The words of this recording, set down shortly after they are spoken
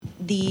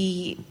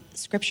The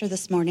scripture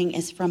this morning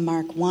is from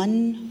Mark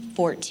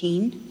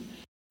 1:14.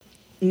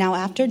 Now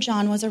after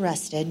John was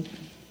arrested,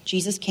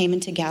 Jesus came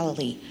into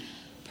Galilee,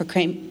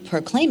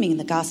 proclaiming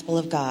the gospel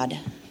of God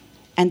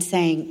and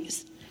saying,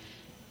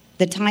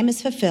 "The time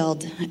is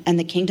fulfilled and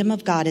the kingdom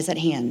of God is at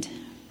hand.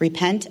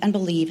 Repent and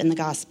believe in the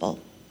gospel."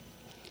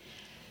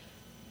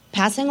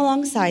 Passing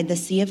alongside the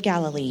Sea of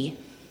Galilee,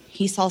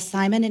 he saw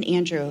Simon and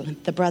Andrew,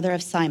 the brother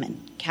of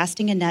Simon,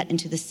 casting a net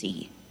into the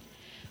sea,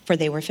 for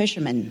they were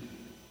fishermen.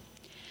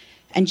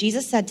 And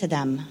Jesus said to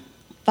them,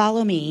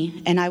 "Follow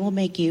me, and I will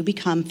make you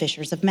become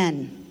fishers of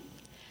men."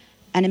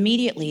 And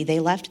immediately they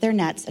left their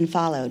nets and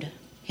followed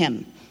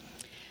him.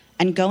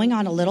 And going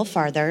on a little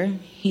farther,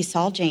 he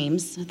saw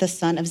James, the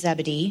son of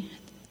Zebedee,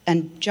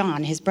 and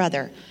John, his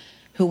brother,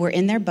 who were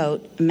in their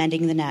boat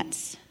mending the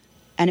nets.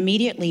 And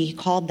immediately he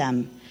called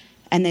them,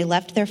 and they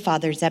left their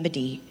father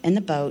Zebedee in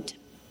the boat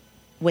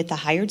with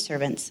the hired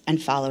servants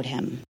and followed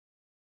him.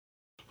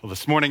 Well,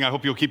 this morning, I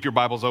hope you'll keep your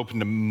Bibles open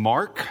to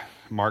Mark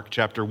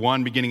chapter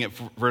 1, beginning at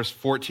verse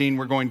 14.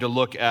 We're going to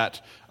look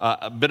at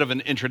a bit of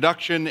an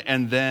introduction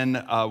and then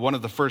one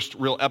of the first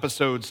real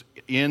episodes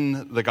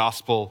in the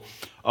Gospel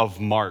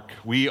of Mark.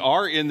 We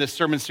are in this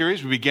sermon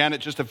series. We began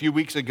it just a few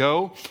weeks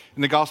ago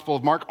in the Gospel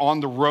of Mark, on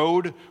the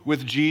road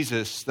with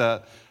Jesus.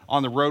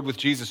 On the road with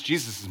Jesus,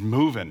 Jesus is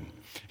moving.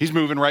 He's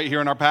moving right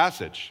here in our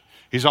passage.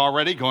 He's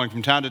already going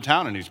from town to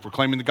town, and he's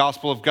proclaiming the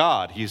gospel of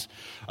God. He's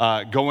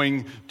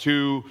going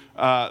to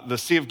the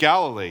Sea of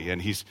Galilee,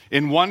 and he's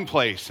in one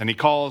place, and he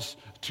calls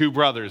two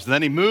brothers. And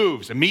then he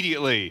moves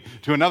immediately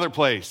to another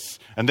place,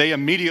 and they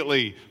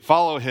immediately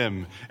follow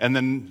him. And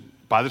then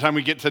by the time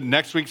we get to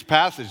next week's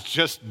passage,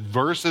 just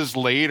verses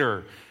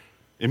later,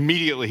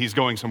 immediately he's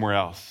going somewhere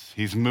else.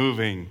 He's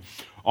moving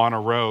on a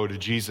road.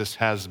 Jesus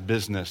has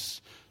business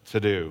to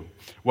do.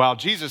 While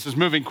Jesus is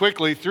moving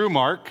quickly through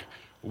Mark,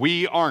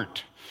 we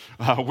aren't.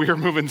 We're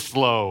moving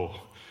slow,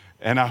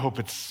 and I hope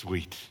it's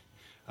sweet.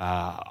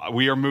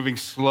 We are moving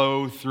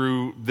slow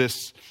through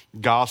this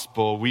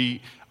gospel.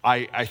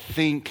 I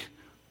think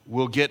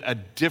we'll get a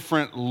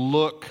different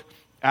look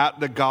at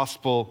the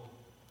gospel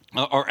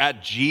or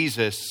at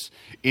Jesus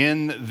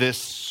in this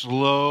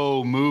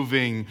slow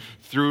moving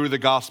through the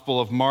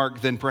Gospel of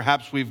Mark than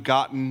perhaps we've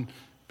gotten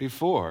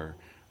before.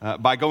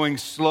 By going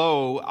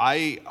slow,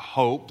 I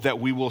hope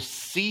that we will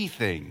see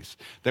things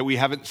that we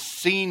haven't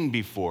seen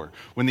before.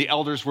 When the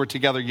elders were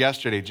together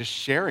yesterday, just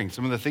sharing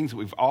some of the things that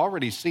we've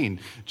already seen,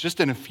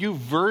 just in a few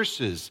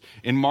verses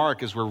in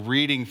Mark as we're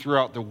reading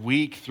throughout the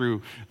week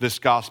through this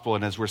gospel,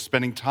 and as we're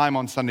spending time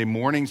on Sunday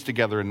mornings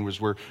together, and as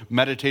we're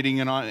meditating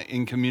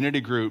in community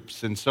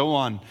groups and so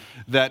on,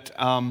 that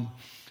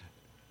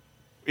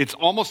it's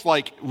almost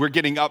like we're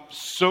getting up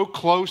so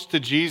close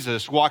to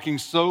Jesus, walking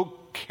so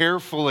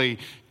carefully,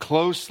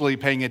 closely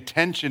paying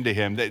attention to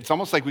him, that it's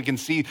almost like we can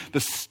see the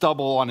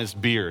stubble on his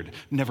beard.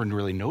 Never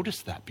really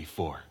noticed that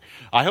before.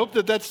 I hope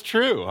that that's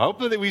true. I hope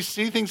that we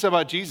see things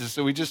about Jesus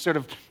that we just sort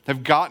of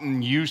have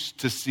gotten used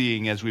to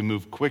seeing as we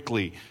move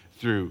quickly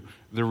through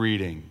the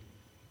reading.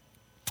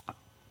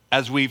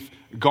 As we've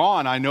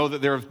gone, I know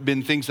that there have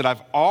been things that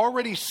I've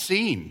already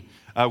seen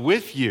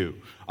with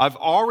you. I've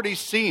already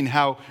seen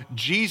how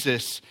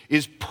Jesus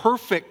is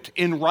perfect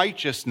in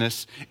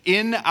righteousness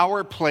in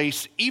our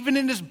place, even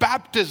in his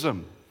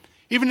baptism.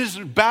 Even his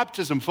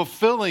baptism,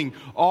 fulfilling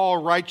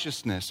all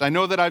righteousness. I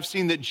know that I've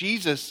seen that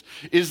Jesus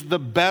is the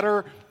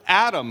better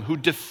Adam who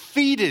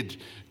defeated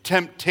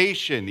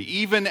temptation,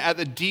 even at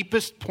the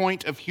deepest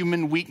point of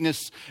human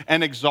weakness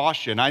and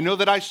exhaustion. I know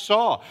that I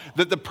saw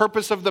that the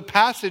purpose of the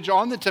passage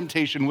on the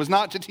temptation was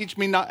not to teach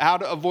me how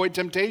to avoid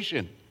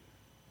temptation,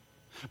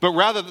 but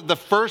rather the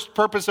first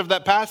purpose of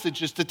that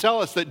passage is to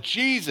tell us that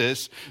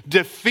Jesus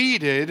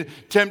defeated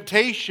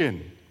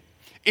temptation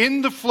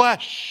in the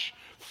flesh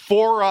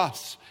for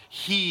us.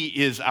 He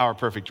is our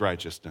perfect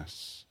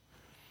righteousness.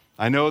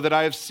 I know that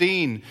I have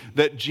seen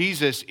that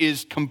Jesus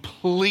is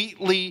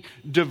completely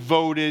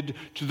devoted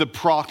to the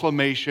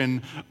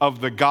proclamation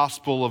of the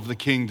gospel of the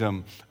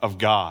kingdom of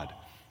God.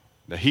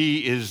 That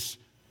he is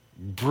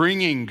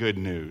bringing good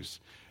news.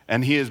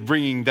 And he is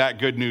bringing that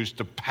good news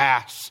to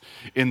pass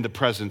in the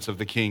presence of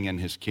the King and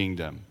his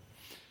kingdom.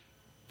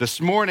 This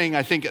morning,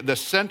 I think the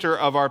center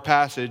of our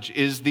passage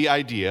is the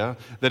idea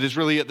that is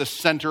really at the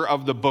center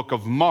of the book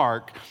of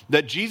Mark,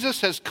 that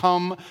Jesus has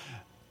come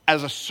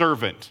as a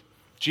servant.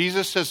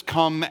 Jesus has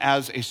come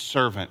as a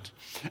servant.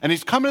 And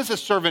he's come as a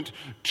servant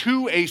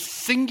to a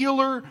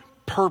singular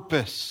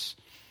purpose.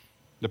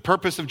 The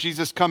purpose of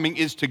Jesus coming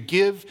is to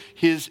give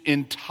his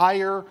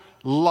entire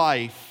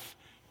life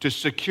to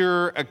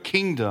secure a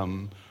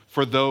kingdom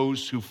for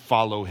those who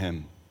follow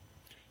him.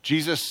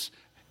 Jesus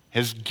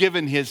has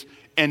given his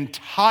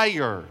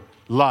entire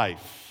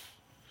life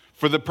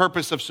for the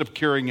purpose of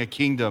securing a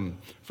kingdom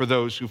for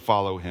those who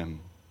follow him.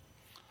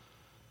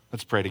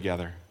 Let's pray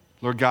together.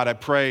 Lord God, I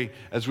pray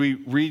as we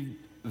read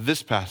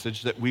this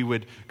passage that we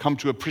would come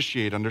to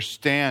appreciate,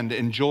 understand,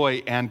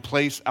 enjoy, and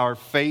place our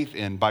faith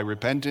in by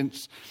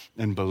repentance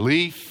and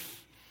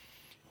belief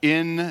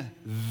in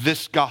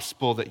this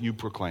gospel that you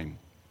proclaim.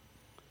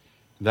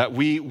 that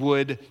we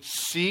would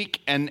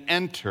seek and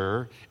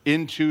enter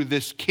into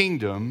this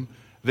kingdom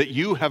that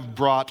you have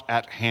brought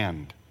at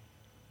hand.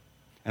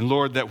 And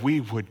Lord, that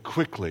we would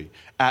quickly,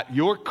 at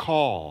your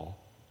call,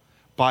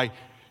 by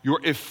your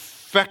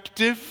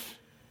effective,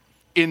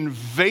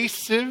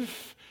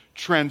 invasive,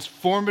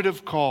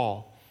 transformative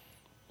call,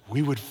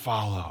 we would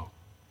follow.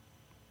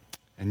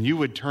 And you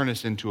would turn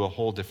us into a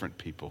whole different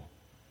people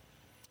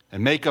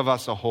and make of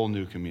us a whole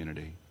new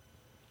community.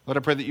 Lord, I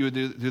pray that you would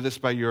do this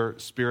by your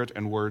Spirit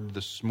and word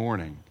this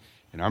morning,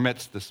 in our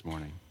midst this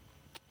morning.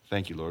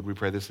 Thank you, Lord. We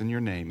pray this in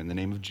your name. In the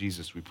name of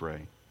Jesus, we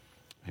pray.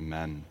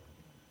 Amen.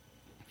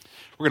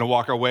 We're going to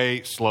walk our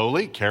way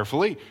slowly,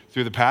 carefully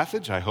through the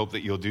passage. I hope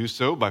that you'll do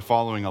so by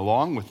following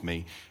along with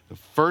me. The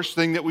first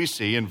thing that we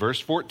see in verse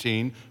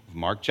 14 of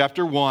Mark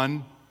chapter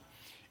 1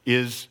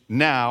 is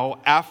now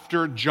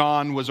after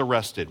John was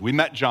arrested. We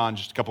met John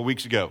just a couple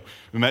weeks ago.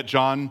 We met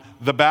John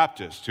the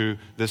Baptist,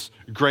 this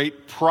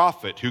great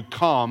prophet who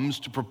comes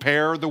to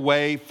prepare the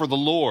way for the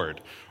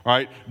Lord. All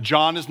right,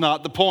 John is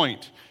not the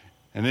point.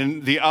 And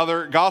in the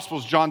other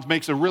Gospels, John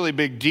makes a really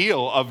big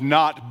deal of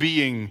not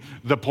being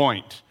the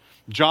point.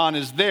 John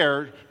is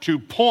there to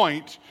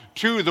point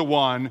to the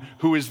one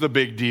who is the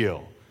big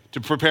deal, to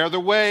prepare the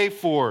way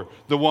for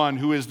the one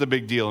who is the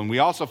big deal. And we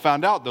also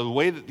found out the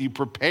way that you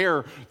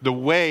prepare the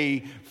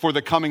way for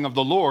the coming of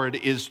the Lord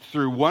is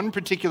through one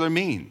particular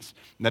means,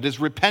 and that is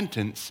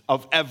repentance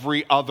of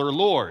every other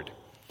Lord.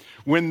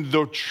 When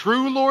the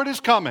true Lord is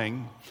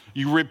coming,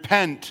 you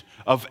repent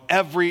of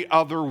every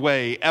other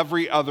way,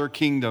 every other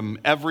kingdom,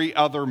 every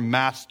other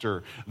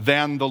master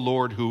than the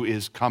Lord who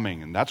is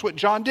coming. And that's what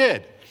John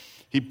did.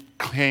 He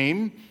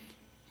came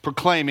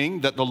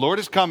proclaiming that the Lord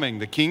is coming,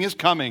 the King is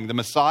coming, the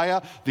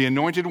Messiah, the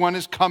Anointed One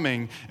is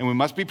coming, and we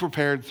must be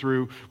prepared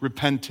through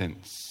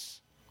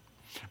repentance.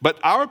 But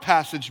our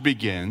passage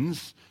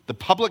begins, the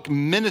public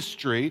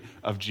ministry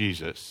of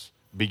Jesus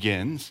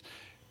begins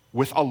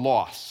with a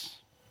loss,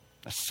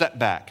 a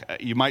setback,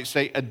 you might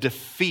say a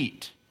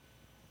defeat.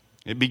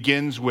 It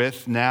begins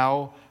with,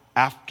 now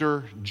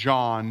after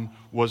John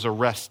was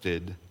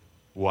arrested,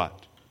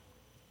 what?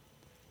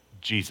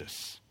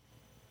 Jesus.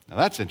 Now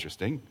that's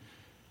interesting.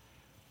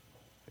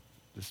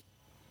 This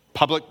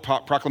public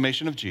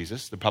proclamation of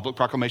Jesus, the public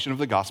proclamation of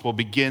the gospel,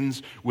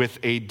 begins with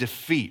a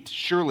defeat.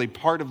 Surely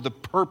part of the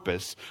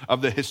purpose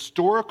of the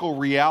historical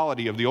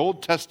reality of the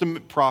Old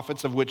Testament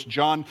prophets, of which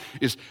John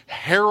is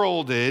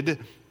heralded.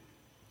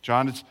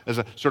 John is as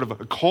a sort of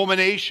a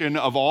culmination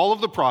of all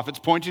of the prophets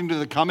pointing to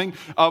the coming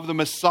of the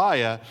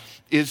Messiah,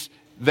 is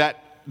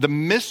that the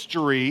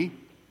mystery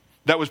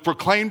that was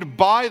proclaimed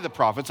by the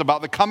prophets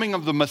about the coming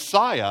of the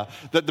Messiah,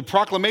 that the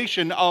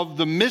proclamation of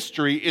the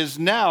mystery is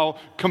now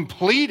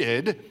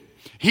completed.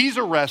 He's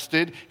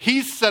arrested,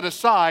 he's set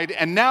aside,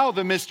 and now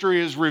the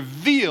mystery is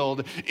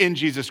revealed in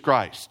Jesus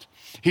Christ.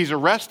 He's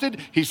arrested,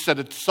 he's set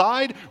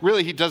aside.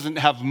 Really, he doesn't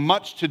have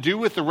much to do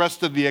with the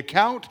rest of the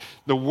account.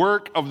 The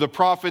work of the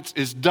prophets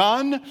is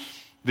done.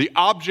 The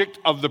object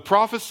of the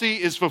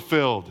prophecy is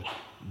fulfilled.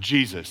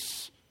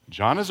 Jesus.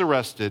 John is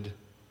arrested.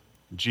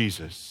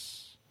 Jesus.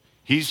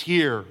 He's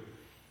here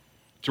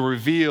to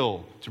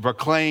reveal, to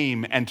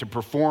proclaim, and to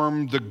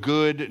perform the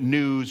good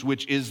news,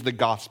 which is the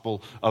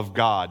gospel of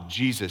God.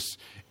 Jesus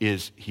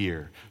is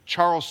here.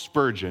 Charles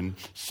Spurgeon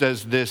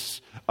says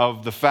this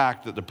of the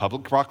fact that the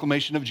public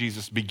proclamation of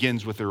Jesus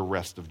begins with the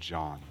arrest of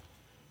John.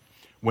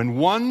 When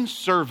one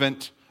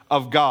servant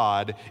of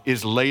God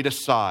is laid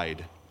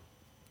aside,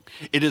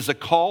 it is a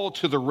call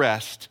to the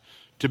rest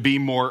to be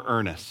more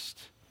earnest.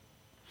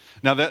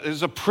 Now, that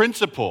is a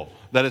principle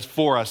that is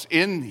for us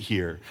in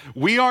here.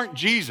 We aren't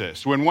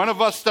Jesus. When one of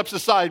us steps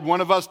aside,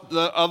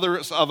 the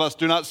others of us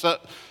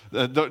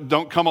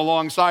don't come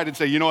alongside and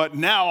say, you know what,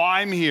 now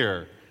I'm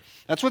here.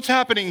 That's what's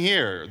happening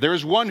here. There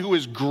is one who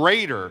is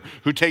greater,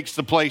 who takes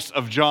the place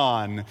of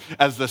John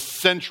as the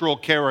central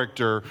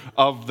character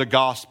of the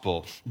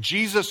gospel.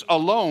 Jesus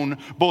alone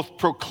both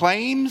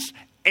proclaims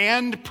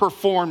and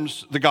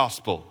performs the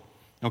gospel.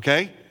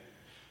 Okay?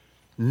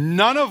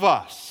 None of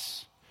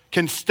us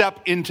can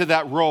step into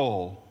that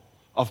role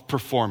of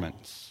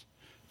performance.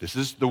 This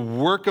is the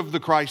work of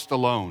the Christ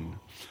alone.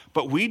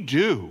 But we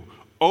do,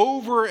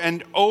 over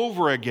and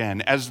over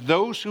again, as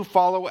those who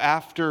follow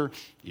after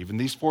even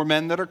these four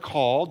men that are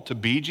called to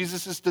be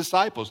Jesus'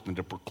 disciples and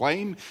to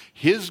proclaim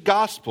his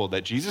gospel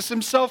that Jesus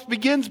himself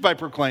begins by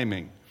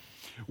proclaiming.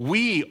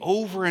 We,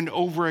 over and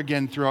over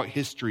again throughout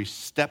history,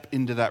 step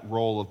into that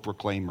role of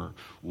proclaimer.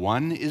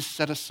 One is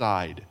set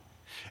aside,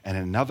 and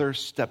another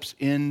steps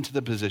into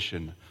the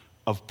position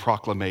of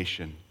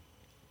proclamation.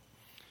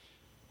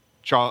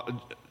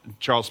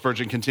 Charles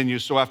Spurgeon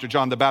continues, so after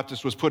John the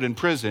Baptist was put in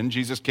prison,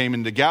 Jesus came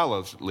into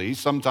Galilee.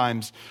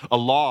 Sometimes a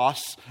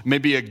loss may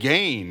be a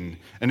gain.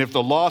 And if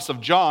the loss of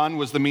John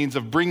was the means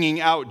of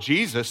bringing out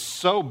Jesus,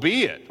 so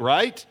be it,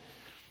 right?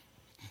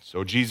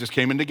 So Jesus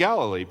came into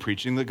Galilee,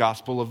 preaching the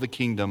gospel of the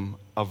kingdom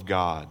of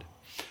God.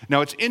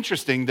 Now, it's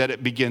interesting that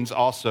it begins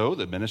also,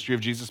 the ministry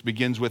of Jesus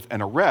begins with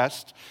an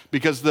arrest,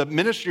 because the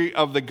ministry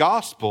of the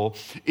gospel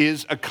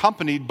is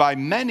accompanied by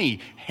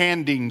many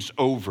handings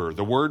over.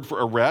 The word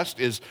for arrest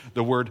is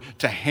the word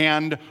to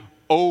hand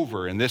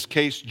over. In this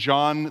case,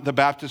 John the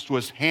Baptist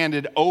was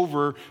handed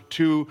over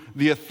to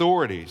the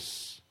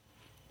authorities.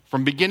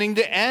 From beginning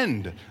to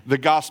end, the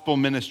gospel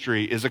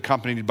ministry is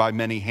accompanied by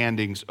many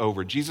handings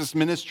over. Jesus'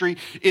 ministry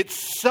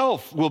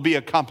itself will be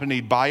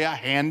accompanied by a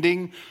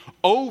handing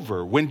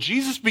over. When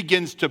Jesus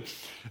begins to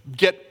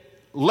get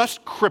less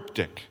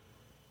cryptic,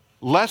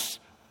 less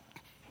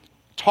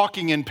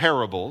talking in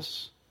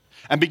parables,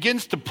 and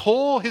begins to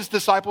pull his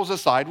disciples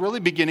aside, really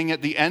beginning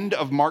at the end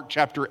of Mark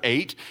chapter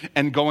 8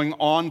 and going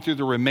on through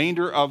the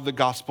remainder of the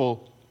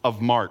Gospel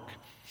of Mark.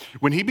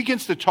 When he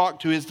begins to talk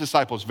to his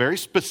disciples very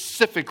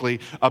specifically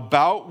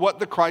about what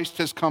the Christ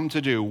has come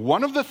to do,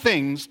 one of the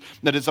things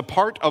that is a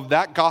part of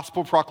that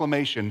gospel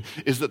proclamation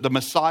is that the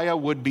Messiah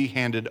would be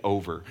handed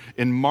over.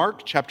 In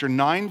Mark chapter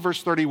 9,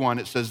 verse 31,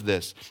 it says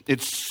this.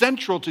 It's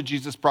central to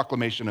Jesus'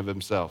 proclamation of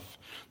himself.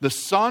 The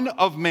Son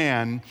of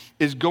Man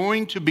is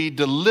going to be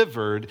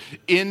delivered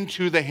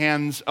into the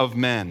hands of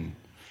men,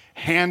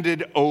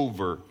 handed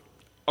over,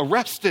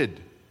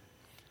 arrested,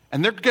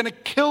 and they're going to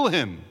kill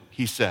him,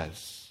 he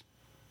says.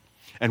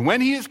 And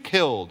when he is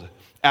killed,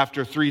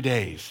 after 3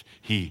 days,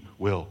 he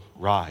will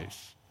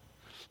rise.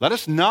 Let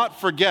us not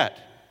forget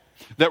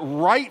that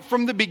right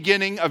from the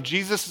beginning of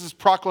Jesus'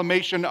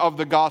 proclamation of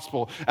the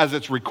gospel, as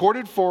it's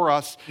recorded for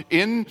us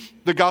in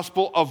the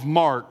Gospel of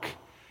Mark,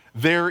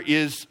 there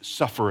is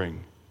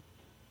suffering.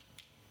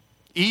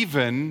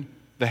 Even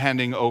the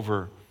handing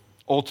over,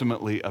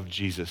 ultimately, of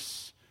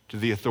Jesus to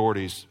the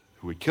authorities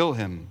who would kill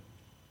him,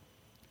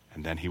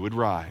 and then he would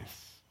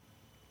rise.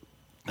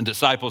 The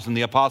disciples and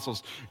the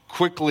apostles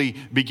quickly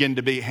begin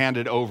to be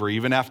handed over.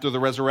 Even after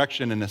the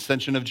resurrection and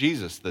ascension of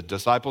Jesus, the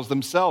disciples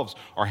themselves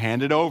are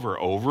handed over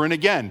and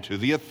again to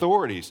the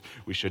authorities.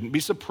 We shouldn't be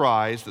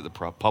surprised that the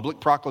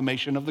public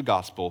proclamation of the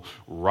gospel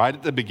right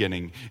at the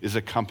beginning is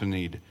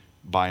accompanied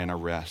by an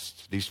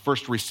arrest. These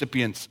first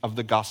recipients of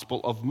the Gospel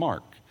of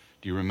Mark,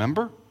 do you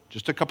remember?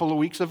 Just a couple of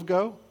weeks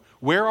ago?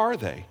 Where are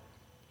they?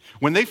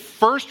 When they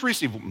first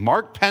receive,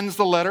 Mark pens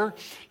the letter.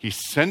 He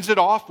sends it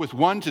off with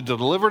one to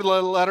deliver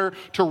the letter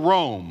to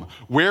Rome.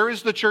 Where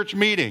is the church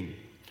meeting?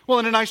 Well,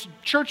 in a nice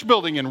church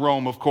building in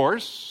Rome, of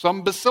course.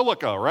 Some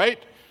basilica,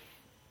 right?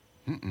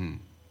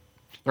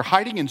 They're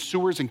hiding in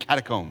sewers and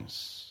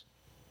catacombs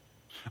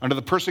under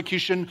the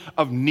persecution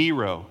of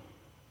Nero,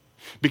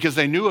 because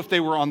they knew if they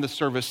were on the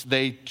surface,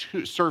 they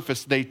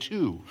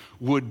too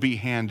would be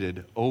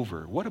handed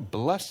over. What a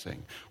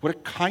blessing. What a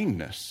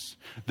kindness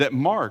that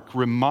Mark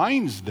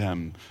reminds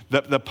them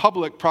that the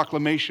public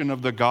proclamation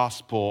of the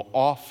gospel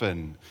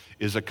often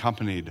is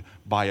accompanied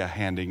by a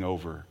handing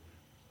over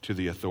to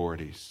the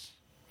authorities.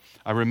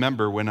 I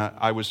remember when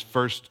I was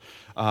first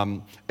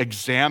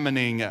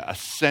examining a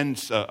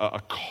sense,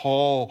 a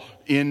call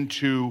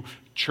into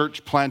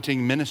church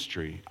planting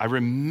ministry. I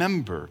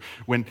remember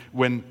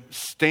when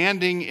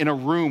standing in a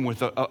room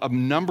with a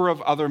number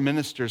of other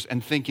ministers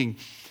and thinking,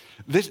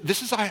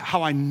 this is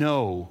how I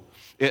know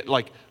it,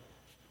 like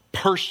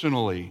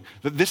personally,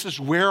 that this is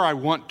where I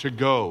want to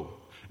go,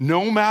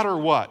 no matter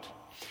what,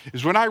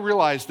 is when I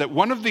realized that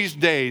one of these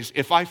days,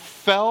 if I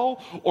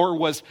fell or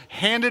was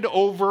handed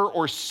over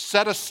or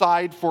set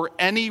aside for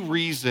any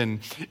reason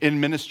in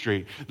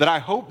ministry, that I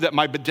hope that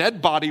my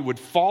dead body would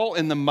fall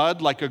in the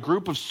mud like a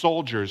group of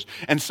soldiers,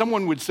 and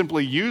someone would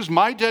simply use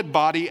my dead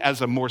body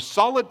as a more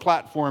solid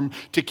platform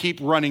to keep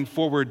running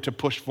forward, to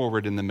push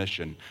forward in the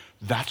mission.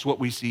 That's what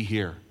we see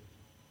here.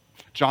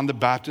 John the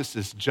Baptist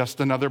is just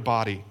another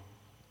body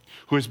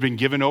who has been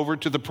given over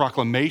to the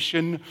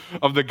proclamation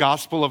of the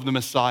gospel of the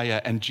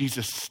Messiah, and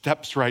Jesus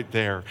steps right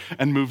there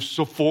and moves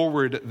so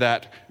forward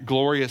that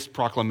glorious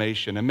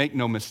proclamation. And make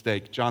no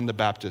mistake, John the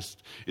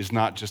Baptist is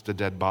not just a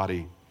dead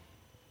body.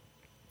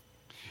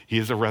 He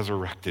is a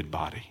resurrected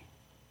body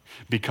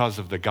because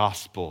of the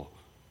gospel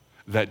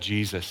that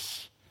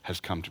Jesus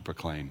has come to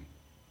proclaim.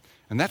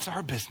 And that's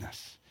our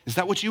business. Is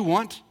that what you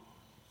want?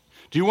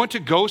 Do you want to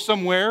go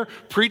somewhere,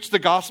 preach the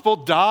gospel,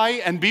 die,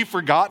 and be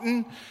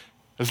forgotten?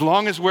 As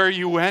long as where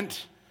you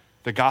went,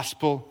 the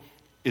gospel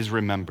is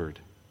remembered.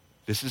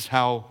 This is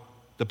how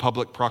the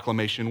public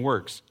proclamation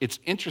works. It's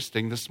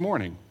interesting this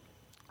morning.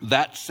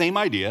 That same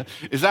idea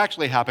is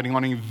actually happening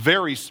on a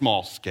very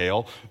small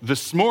scale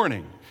this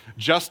morning.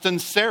 Justin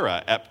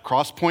Sarah at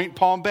Cross Point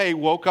Palm Bay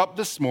woke up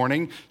this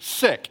morning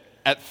sick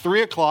at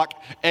 3 o'clock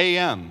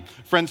a.m.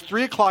 Friends,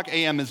 3 o'clock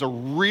a.m. is a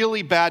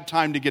really bad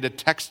time to get a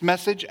text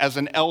message as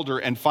an elder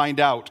and find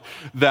out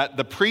that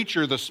the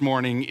preacher this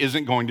morning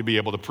isn't going to be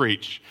able to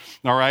preach.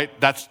 All right?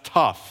 That's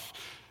tough.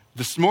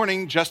 This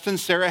morning, Justin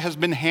Sarah has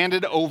been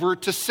handed over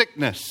to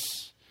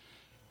sickness.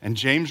 And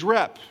James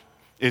Rep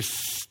is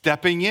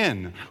stepping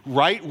in.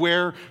 Right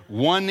where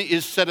one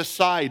is set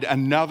aside,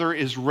 another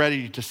is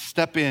ready to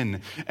step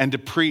in and to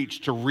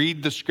preach, to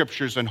read the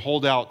scriptures and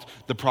hold out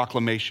the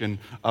proclamation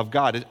of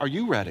God. Are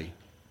you ready?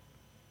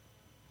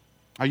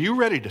 Are you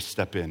ready to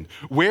step in?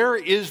 Where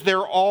is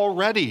there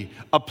already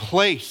a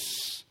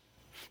place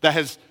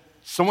that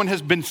someone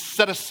has been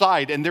set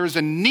aside, and there is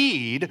a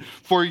need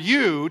for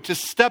you to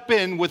step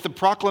in with the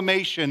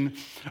proclamation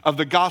of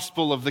the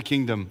gospel of the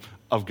kingdom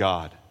of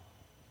God?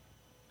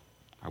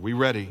 Are we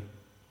ready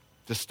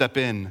to step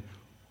in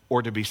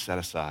or to be set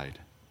aside?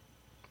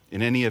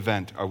 In any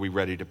event, are we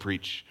ready to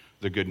preach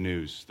the good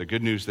news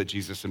that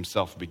Jesus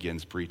himself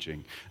begins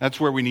preaching? That's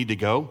where we need to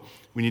go.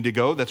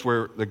 That's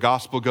where the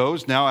gospel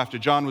goes. Now, after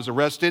John was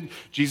arrested,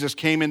 Jesus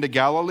came into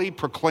Galilee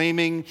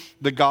proclaiming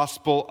the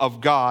gospel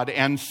of God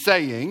and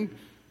saying,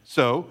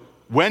 so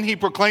when he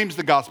proclaims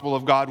the gospel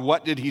of God,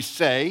 what did he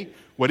say?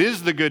 What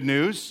is the good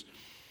news?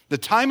 The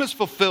time is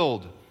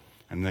fulfilled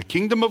and the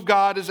kingdom of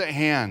God is at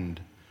hand.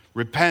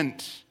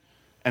 Repent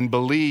and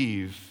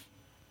believe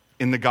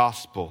in the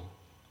gospel.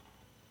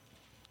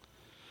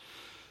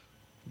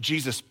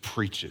 Jesus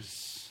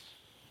preaches.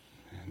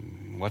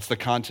 And what's the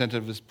content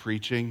of his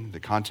preaching? The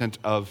content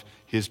of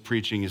his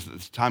preaching is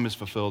that the time is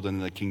fulfilled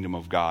and the kingdom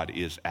of God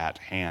is at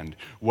hand.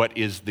 What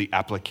is the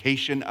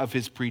application of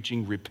his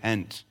preaching?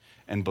 Repent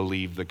and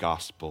believe the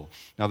gospel.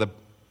 Now,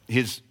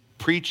 his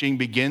preaching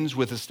begins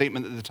with a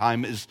statement that the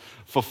time is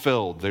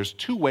fulfilled. There's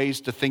two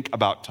ways to think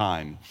about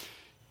time.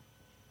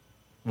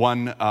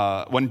 One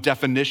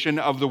definition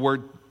of the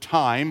word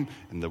time,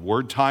 and the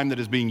word time that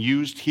is being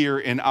used here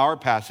in our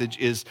passage,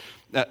 is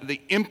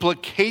the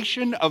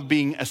implication of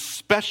being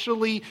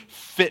especially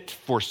fit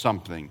for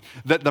something.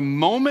 That the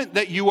moment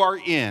that you are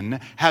in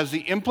has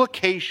the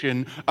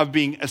implication of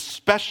being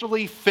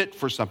especially fit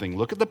for something.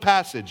 Look at the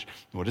passage.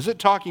 What is it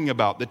talking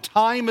about? The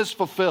time is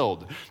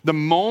fulfilled. The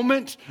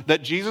moment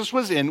that Jesus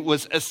was in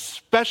was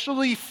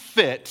especially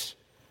fit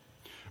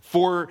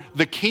for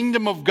the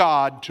kingdom of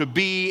God to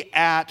be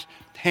at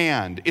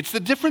hand. It's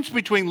the difference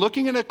between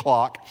looking at a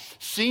clock,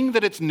 seeing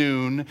that it's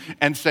noon,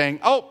 and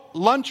saying, oh,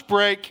 lunch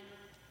break.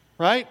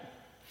 Right?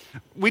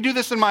 We do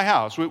this in my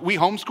house. We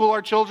homeschool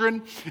our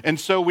children, and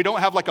so we don't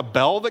have like a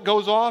bell that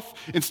goes off.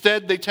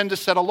 Instead, they tend to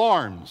set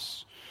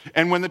alarms.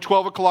 And when the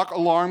 12 o'clock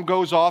alarm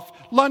goes off,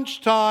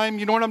 lunchtime,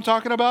 you know what I'm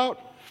talking about?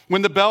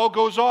 When the bell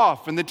goes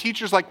off and the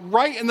teacher's like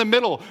right in the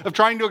middle of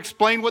trying to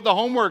explain what the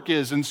homework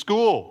is in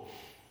school.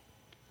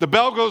 The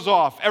bell goes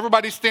off,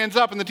 everybody stands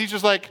up, and the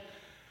teacher's like,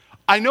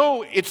 I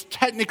know it's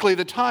technically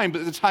the time,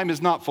 but the time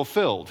is not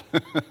fulfilled.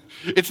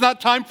 It's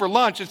not time for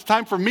lunch. It's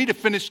time for me to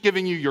finish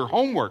giving you your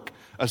homework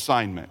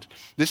assignment.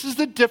 This is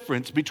the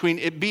difference between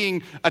it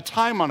being a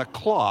time on a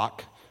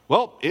clock.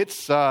 Well,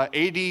 it's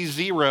AD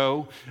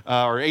 0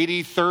 or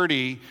AD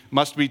 30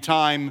 must be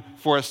time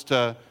for us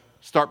to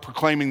start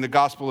proclaiming the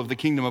gospel of the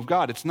kingdom of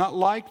God. It's not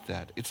like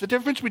that. It's the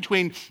difference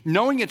between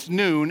knowing it's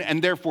noon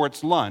and therefore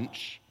it's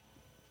lunch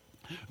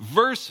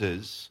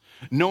versus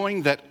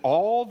knowing that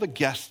all the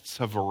guests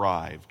have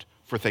arrived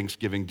for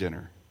Thanksgiving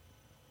dinner.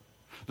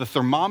 The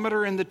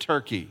thermometer in the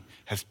turkey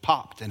has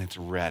popped and it's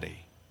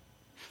ready.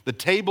 The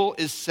table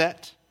is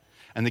set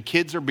and the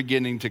kids are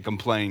beginning to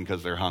complain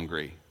because they're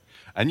hungry.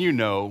 And you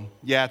know,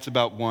 it's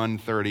about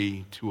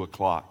 1:30, 2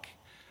 o'clock,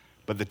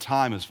 but the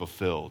time is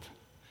fulfilled.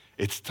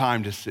 It's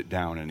time to sit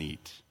down and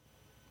eat.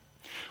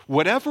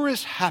 Whatever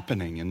is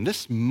happening in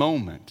this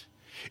moment,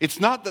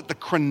 it's not that the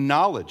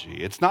chronology,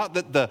 it's not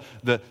that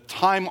the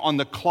time on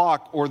the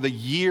clock or the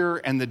year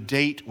and the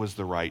date was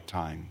the right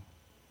time.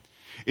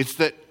 It's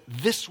that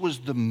this was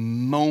the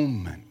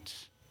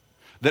moment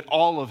that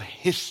all of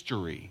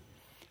history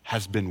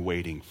has been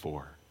waiting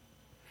for.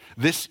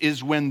 This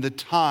is when the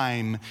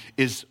time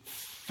is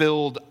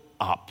filled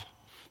up.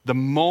 The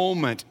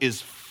moment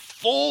is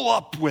full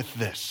up with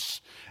this.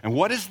 And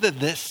what is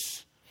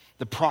this?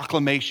 The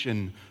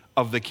proclamation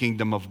of the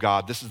kingdom of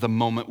God. This is the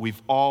moment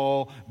we've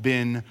all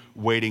been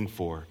waiting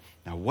for.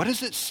 Now, what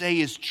does it say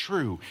is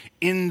true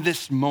in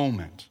this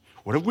moment?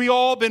 What have we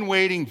all been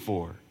waiting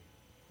for?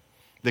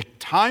 The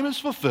time is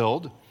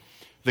fulfilled.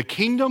 The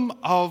kingdom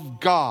of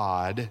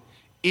God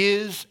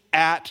is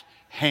at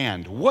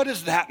hand. What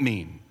does that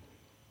mean?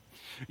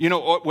 You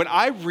know, when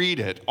I read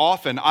it,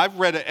 often I've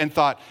read it and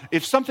thought,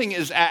 if something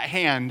is at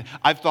hand,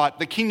 I've thought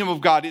the kingdom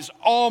of God is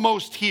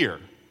almost here.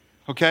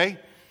 Okay?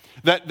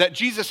 That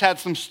Jesus had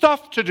some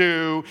stuff to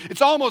do,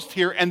 it's almost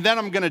here, and then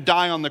I'm going to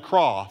die on the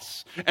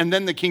cross, and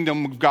then the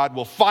kingdom of God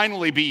will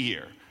finally be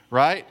here,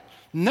 right?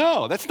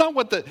 No, that's not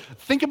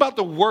think about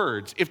the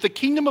words. If the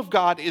kingdom of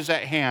God is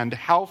at hand,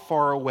 how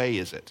far away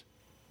is it?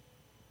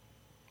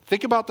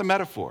 Think about the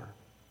metaphor.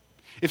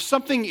 If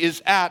something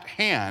is at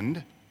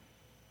hand,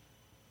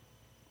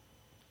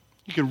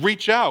 you can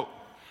reach out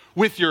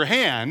with your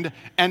hand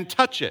and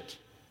touch it.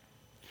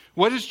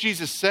 What is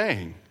Jesus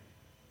saying?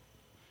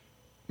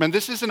 Man,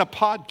 this isn't a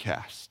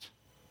podcast.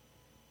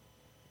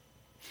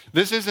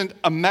 This isn't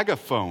a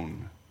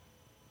megaphone.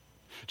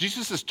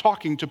 Jesus is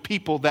talking to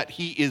people that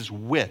he is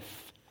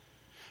with.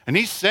 And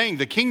he's saying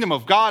the kingdom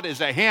of God is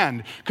at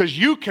hand because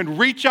you can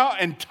reach out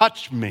and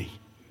touch me.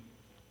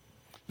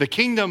 The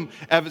kingdom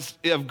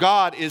of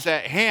God is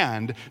at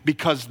hand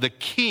because the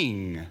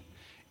king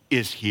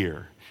is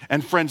here.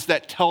 And friends,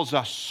 that tells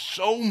us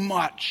so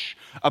much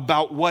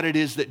about what it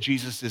is that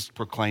Jesus is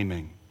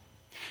proclaiming.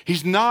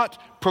 He's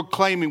not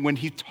proclaiming, when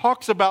he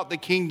talks about the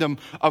kingdom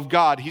of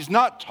God, he's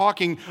not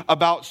talking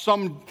about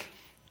some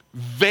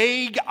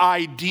vague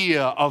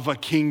idea of a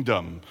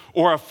kingdom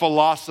or a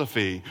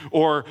philosophy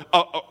or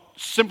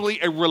simply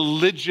a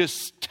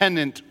religious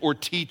tenet or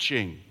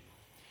teaching.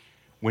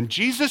 When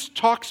Jesus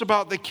talks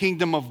about the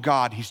kingdom of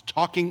God, he's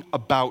talking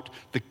about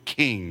the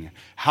king.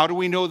 How do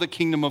we know the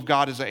kingdom of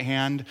God is at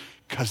hand?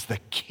 Because the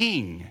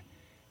king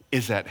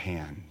is at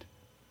hand.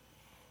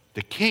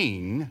 The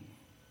king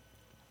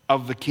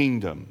of the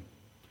kingdom.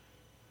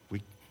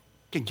 We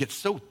can get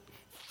so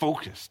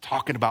focused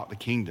talking about the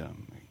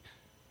kingdom.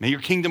 May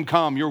your kingdom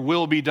come, your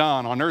will be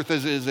done on earth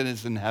as it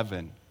is in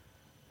heaven.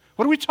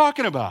 What are we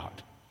talking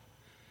about?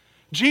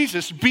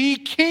 Jesus, be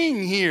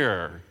king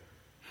here.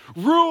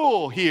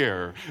 Rule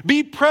here.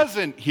 Be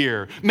present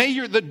here. May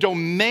the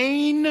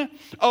domain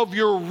of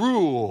your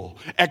rule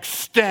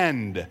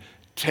extend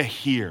to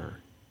here.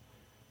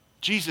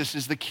 Jesus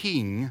is the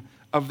king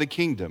of the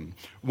kingdom.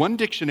 One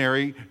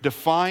dictionary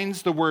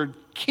defines the word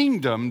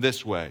kingdom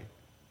this way: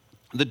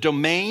 the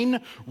domain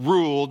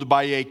ruled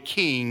by a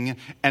king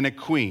and a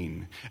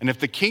queen. And if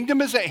the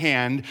kingdom is at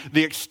hand,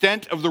 the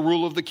extent of the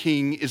rule of the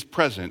king is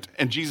present.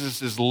 And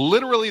Jesus is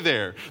literally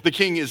there. The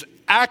king is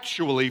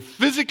actually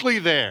physically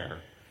there.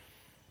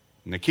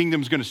 And the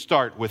kingdom's going to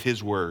start with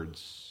his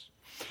words.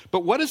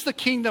 But what is the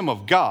kingdom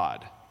of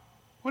God?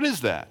 What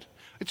is that?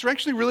 It's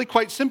actually really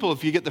quite simple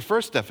if you get the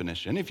first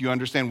definition, if you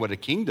understand what a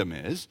kingdom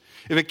is.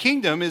 If a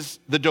kingdom is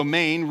the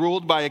domain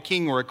ruled by a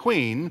king or a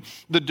queen,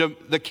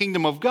 the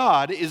kingdom of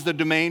God is the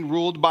domain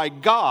ruled by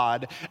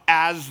God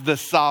as the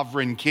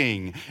sovereign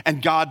king.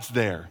 And God's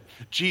there.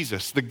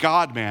 Jesus, the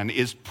God-man,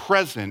 is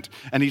present,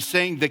 and he's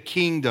saying the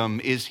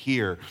kingdom is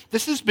here.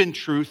 This has been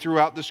true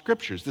throughout the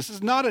scriptures. This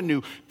is not a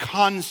new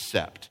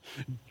concept.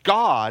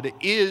 God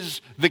is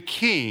the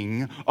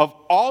king of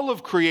all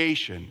of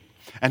creation,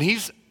 and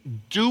he's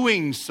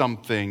doing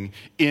something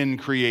in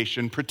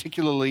creation,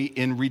 particularly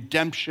in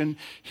redemption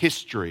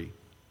history.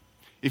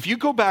 If you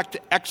go back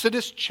to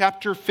Exodus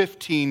chapter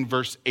 15,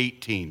 verse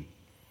 18.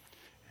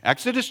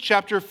 Exodus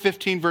chapter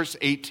 15, verse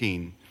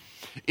 18.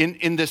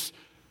 In this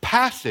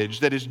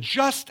passage that is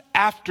just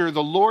after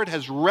the Lord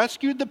has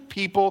rescued the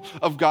people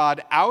of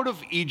God out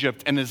of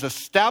Egypt and is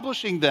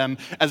establishing them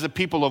as a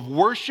people of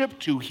worship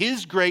to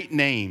his great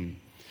name.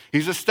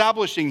 He's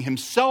establishing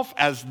himself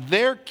as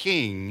their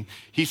king.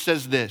 He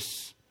says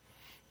this: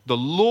 the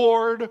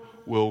Lord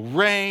will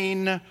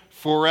reign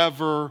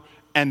forever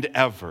and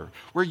ever.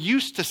 We're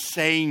used to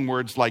saying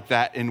words like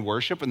that in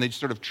worship, and they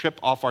sort of trip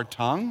off our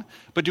tongue.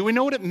 But do we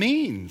know what it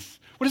means?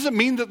 What does it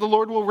mean that the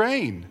Lord will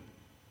reign?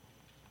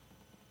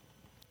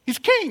 He's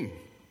king.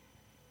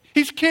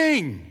 He's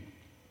king.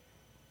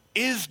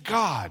 Is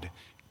God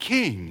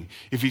king?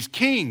 If he's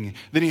king,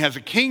 then he has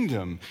a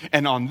kingdom.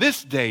 And on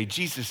this day,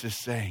 Jesus is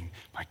saying,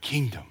 my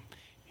kingdom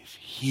is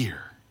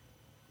here.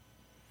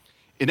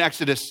 In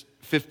Exodus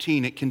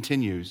 15, it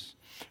continues.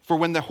 For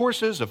when the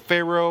horses of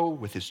Pharaoh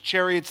with his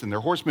chariots and their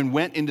horsemen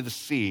went into the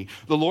sea,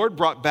 the Lord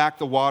brought back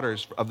the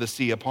waters of the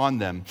sea upon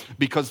them,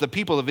 because the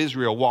people of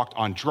Israel walked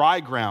on dry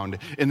ground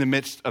in the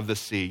midst of the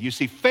sea. You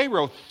see,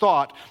 Pharaoh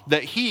thought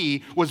that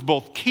he was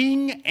both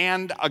king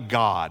and a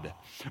god,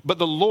 but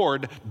the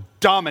Lord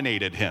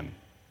dominated him.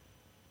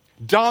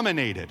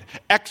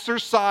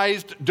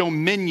 Exercised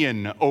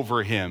dominion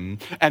over him,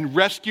 and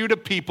rescued a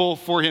people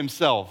for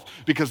himself,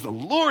 because the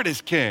Lord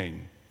is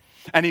king.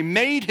 And he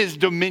made his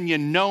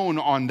dominion known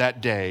on that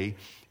day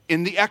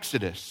in the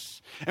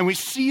Exodus. And we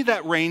see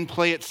that reign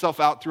play itself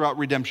out throughout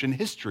redemption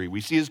history.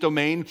 We see his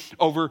domain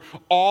over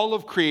all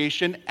of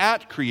creation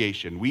at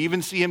creation. We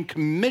even see him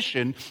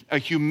commission a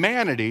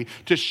humanity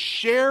to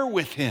share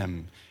with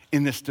him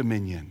in this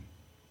dominion.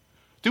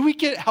 Do we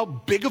get how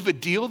big of a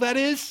deal that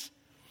is?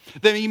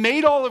 That he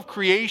made all of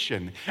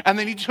creation, and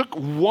then he took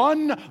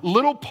one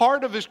little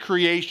part of his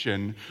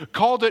creation,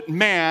 called it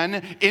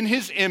man, in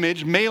his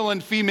image, male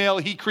and female,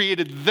 he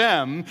created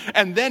them,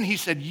 and then he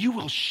said, you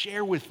will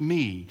share with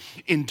me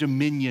in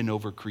dominion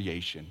over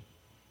creation.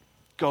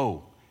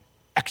 Go,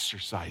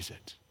 exercise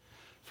it.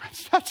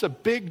 Friends, that's a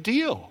big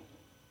deal.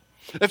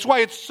 That's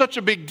why it's such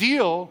a big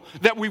deal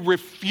that we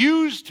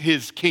refused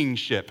his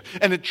kingship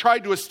and had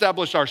tried to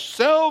establish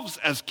ourselves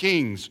as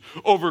kings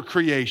over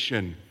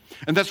creation.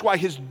 And that's why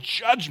his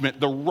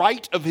judgment, the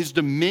right of his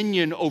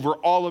dominion over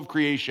all of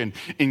creation,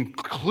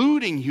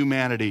 including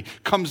humanity,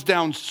 comes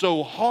down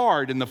so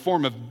hard in the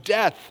form of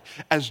death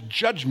as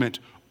judgment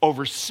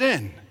over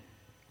sin.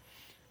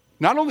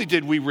 Not only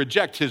did we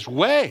reject his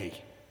way,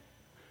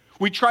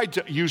 we tried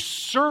to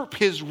usurp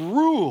his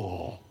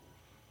rule,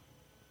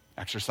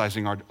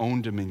 exercising our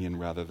own dominion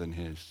rather than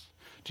his.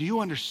 Do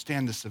you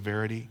understand the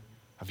severity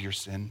of your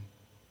sin?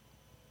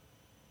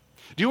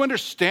 Do you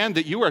understand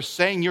that you are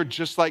saying you're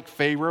just like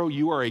Pharaoh?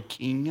 You are a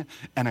king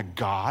and a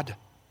god?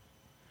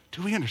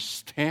 Do we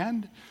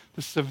understand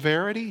the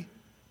severity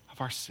of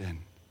our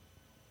sin?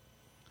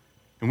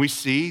 And we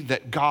see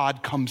that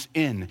God comes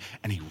in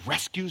and he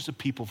rescues the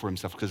people for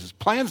himself because his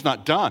plan's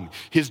not done.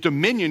 His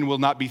dominion will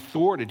not be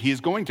thwarted. He is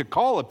going to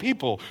call a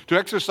people to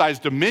exercise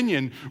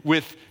dominion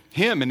with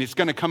him, and it's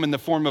going to come in the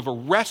form of a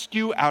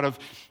rescue out of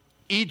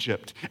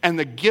Egypt and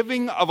the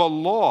giving of a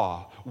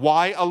law.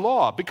 Why a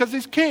law? Because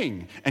he's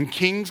king, and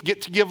kings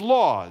get to give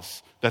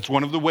laws. That's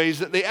one of the ways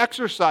that they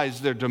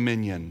exercise their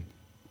dominion,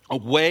 a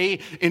way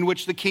in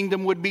which the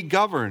kingdom would be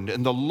governed.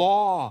 And the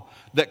law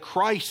that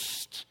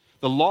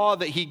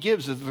he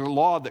gives is the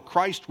law that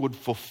Christ would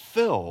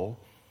fulfill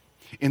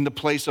in the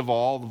place of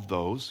all of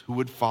those who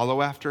would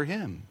follow after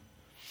him.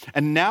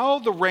 And now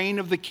the reign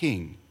of the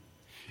king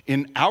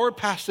in our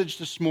passage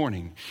this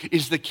morning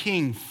is the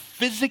king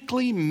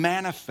physically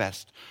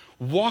manifest,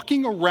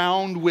 walking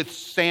around with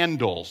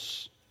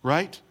sandals,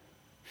 right?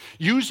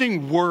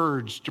 Using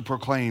words to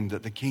proclaim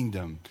that the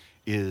kingdom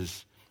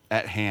is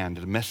at hand.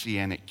 The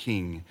Messianic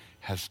king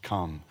has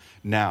come.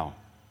 Now,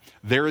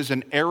 there is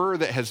an error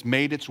that has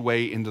made its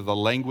way into the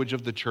language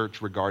of the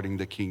church regarding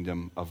the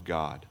kingdom of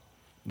God.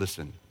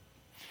 Listen,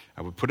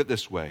 I would put it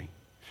this way.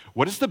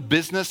 What is the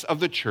business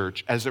of the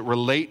church as it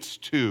relates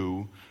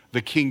to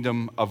the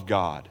kingdom of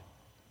God?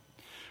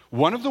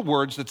 One of the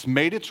words that's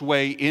made its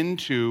way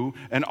into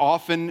and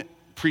often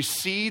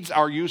precedes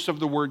our use of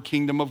the word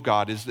kingdom of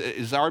God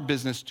is our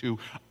business to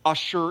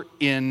usher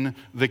in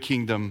the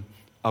kingdom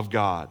of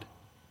God.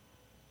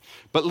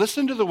 But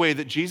listen to the way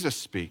that Jesus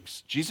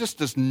speaks. Jesus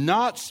does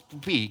not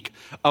speak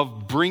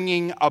of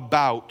bringing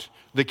about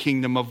the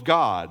kingdom of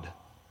God.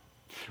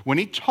 When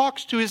he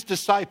talks to his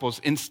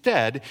disciples,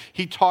 instead,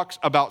 he talks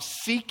about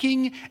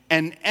seeking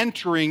and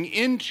entering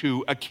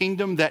into a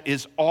kingdom that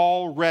is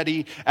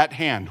already at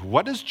hand.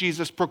 What does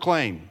Jesus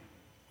proclaim?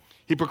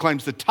 He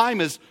proclaims the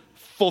time is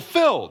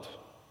fulfilled.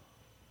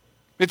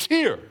 It's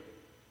here.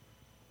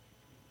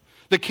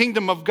 The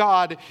kingdom of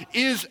God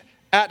is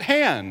at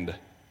hand.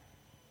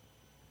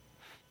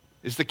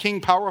 Is the king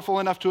powerful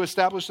enough to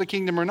establish the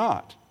kingdom or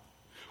not?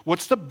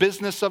 What's the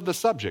business of the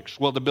subjects?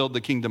 Well, to build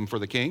the kingdom for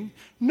the king?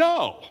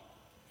 No.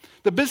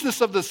 The business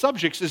of the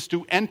subjects is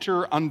to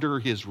enter under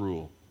his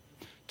rule,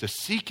 to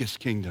seek his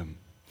kingdom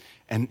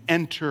and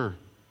enter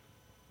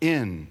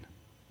in.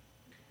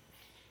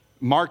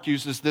 Mark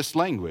uses this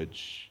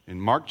language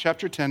in Mark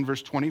chapter 10,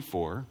 verse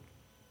 24.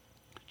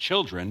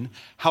 Children,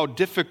 how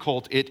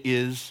difficult it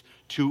is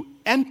to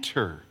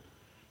enter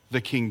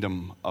the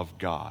kingdom of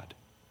God.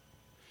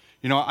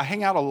 You know, I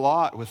hang out a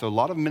lot with a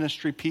lot of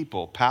ministry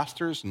people,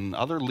 pastors and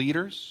other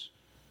leaders,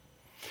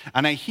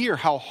 and I hear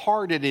how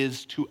hard it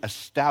is to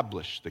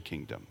establish the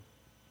kingdom.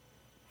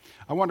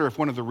 I wonder if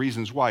one of the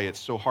reasons why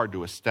it's so hard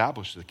to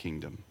establish the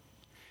kingdom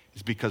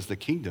is because the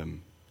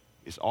kingdom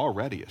is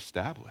already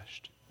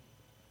established.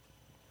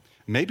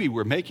 Maybe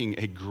we're making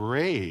a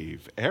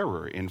grave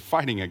error in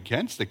fighting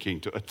against the king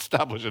to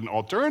establish an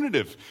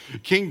alternative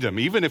kingdom,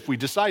 even if we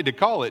decide to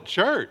call it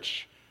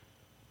church.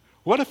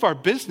 What if our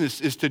business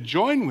is to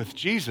join with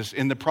Jesus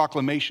in the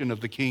proclamation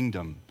of the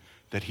kingdom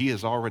that he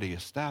has already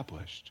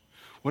established?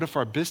 What if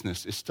our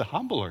business is to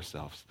humble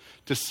ourselves,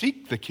 to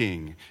seek the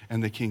king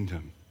and the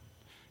kingdom,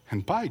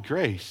 and by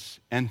grace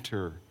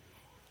enter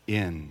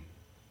in?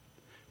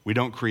 We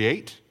don't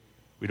create,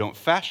 we don't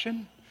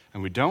fashion,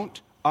 and we don't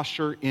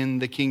usher in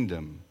the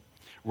kingdom.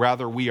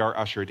 Rather, we are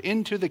ushered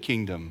into the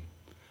kingdom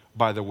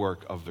by the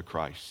work of the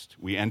Christ.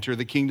 We enter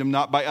the kingdom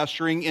not by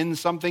ushering in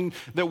something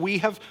that we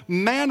have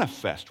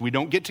manifest. We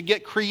don't get to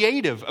get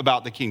creative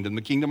about the kingdom.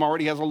 The kingdom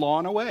already has a law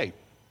and a way.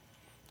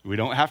 We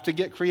don't have to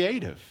get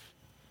creative.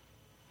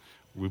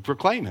 We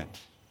proclaim it.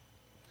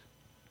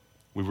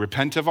 We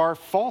repent of our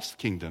false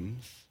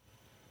kingdoms,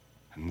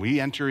 and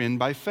we enter in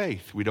by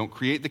faith. We don't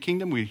create the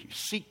kingdom, we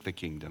seek the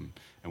kingdom.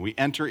 And we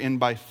enter in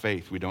by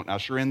faith. We don't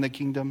usher in the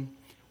kingdom,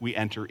 we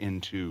enter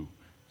into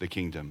the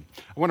kingdom.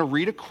 I want to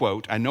read a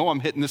quote. I know I'm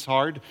hitting this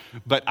hard,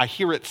 but I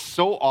hear it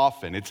so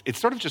often. It's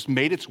sort of just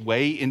made its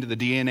way into the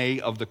DNA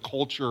of the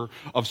culture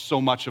of so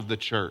much of the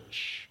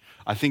church.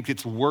 I think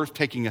it's worth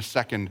taking a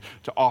second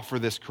to offer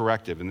this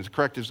corrective. And this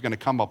corrective is going to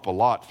come up a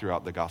lot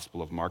throughout the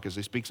Gospel of Mark as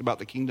he speaks about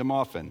the kingdom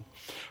often.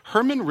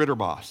 Herman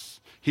Ritterboss,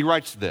 he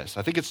writes this.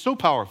 I think it's so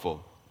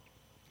powerful.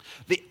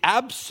 The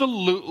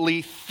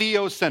absolutely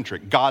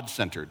theocentric,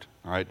 God-centered,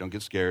 all right, don't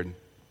get scared,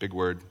 big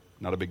word,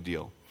 not a big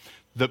deal.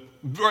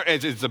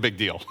 It's a big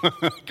deal,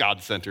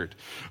 God-centered.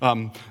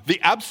 The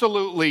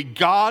absolutely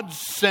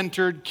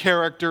God-centered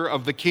character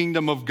of the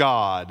kingdom of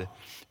God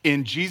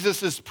in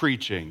Jesus'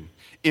 preaching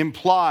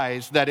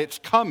implies that its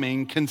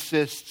coming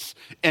consists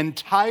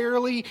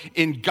entirely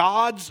in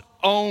God's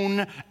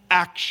own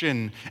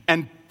action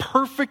and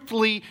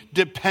perfectly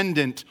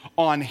dependent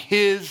on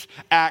his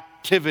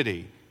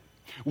activity.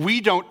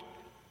 We don't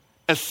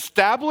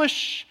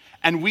establish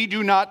and we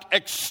do not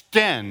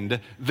extend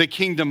the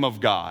kingdom of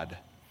God.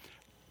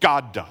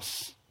 God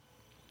does.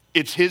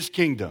 It's his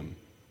kingdom.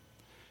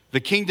 The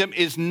kingdom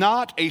is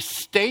not a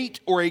state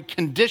or a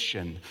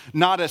condition,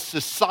 not a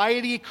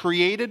society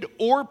created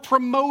or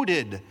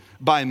promoted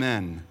by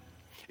men.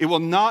 It will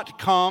not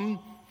come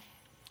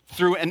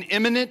through an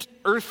imminent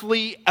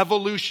earthly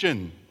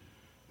evolution.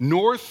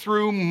 nor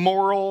through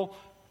moral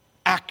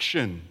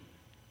action.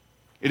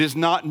 It is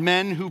not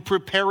men who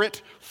prepare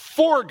it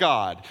for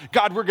God.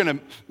 God, we're going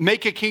to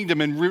make a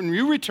kingdom, and when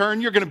you return,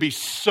 you're going to be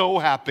so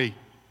happy.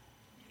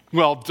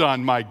 Well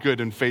done, my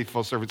good and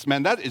faithful servants.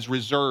 Man, that is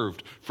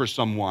reserved for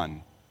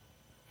someone.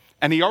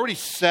 And he already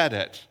said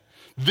it.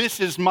 This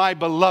is my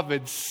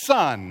beloved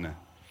Son,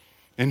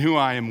 in whom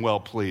I am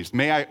well pleased.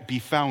 May I be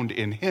found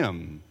in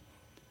him,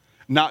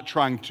 not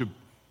trying to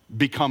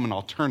become an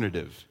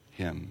alternative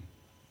him.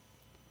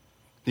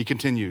 He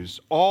continues,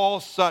 all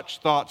such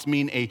thoughts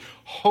mean a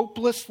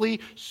hopelessly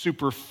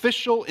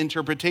superficial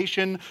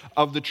interpretation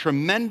of the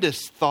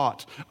tremendous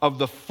thought of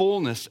the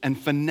fullness and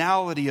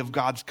finality of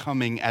God's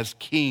coming as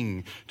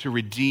King to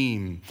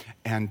redeem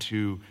and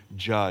to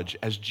judge.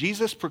 As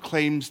Jesus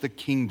proclaims the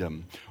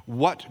kingdom,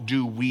 what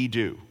do we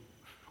do?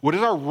 What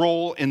is our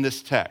role in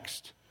this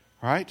text?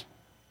 Right?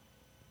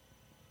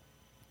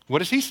 What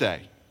does he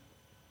say?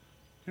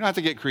 You don't have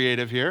to get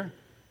creative here.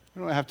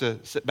 You don't have to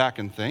sit back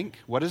and think.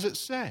 What does it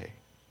say?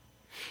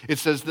 It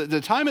says that the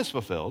time is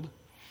fulfilled.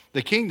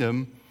 The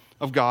kingdom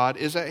of God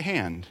is at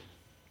hand.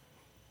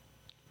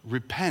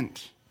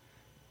 Repent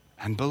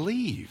and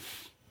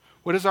believe.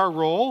 What is our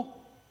role?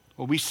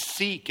 Well, we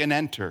seek and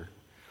enter.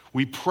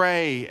 We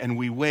pray and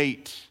we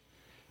wait.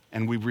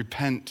 And we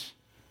repent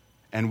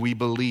and we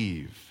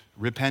believe.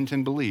 Repent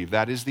and believe.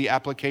 That is the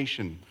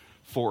application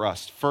for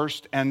us,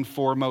 first and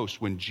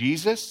foremost. When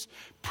Jesus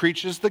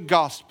preaches the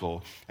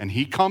gospel and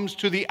he comes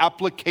to the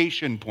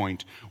application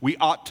point, we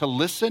ought to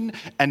listen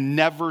and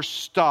never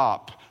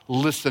stop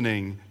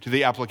listening to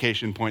the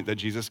application point that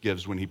Jesus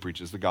gives when he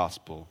preaches the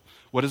gospel.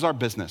 What is our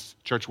business?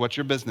 Church, what's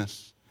your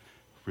business?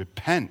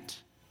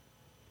 Repent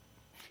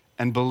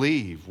and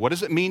believe. What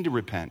does it mean to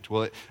repent?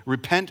 Well,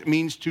 repent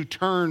means to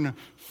turn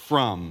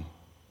from.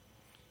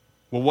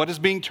 Well, what is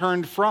being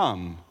turned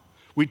from?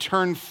 We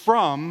turn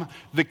from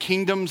the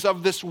kingdoms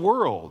of this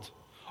world.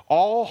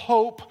 All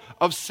hope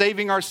of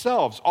saving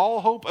ourselves,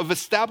 all hope of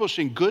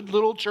establishing good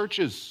little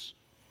churches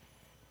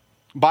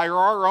by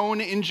our own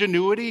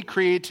ingenuity,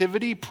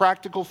 creativity,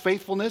 practical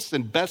faithfulness,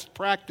 and best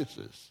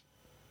practices.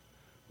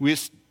 We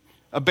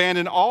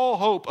abandon all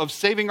hope of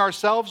saving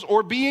ourselves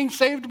or being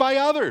saved by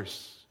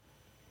others.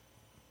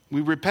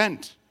 We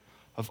repent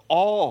of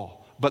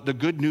all but the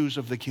good news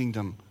of the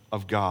kingdom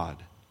of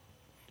God.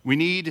 We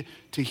need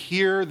to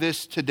hear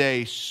this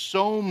today.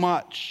 So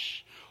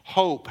much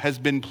hope has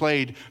been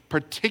played,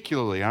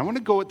 particularly, and I want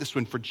to go at this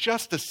one for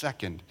just a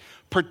second,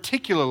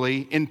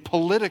 particularly in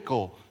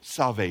political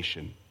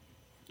salvation.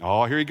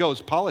 Oh, here he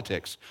goes,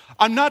 politics.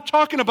 I'm not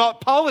talking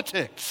about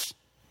politics.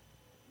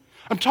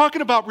 I'm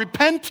talking about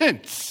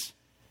repentance.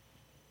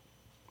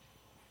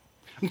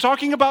 I'm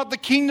talking about the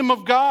kingdom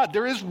of God.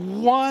 There is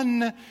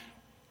one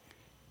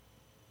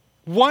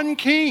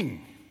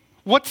king.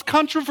 What's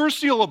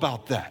controversial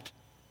about that?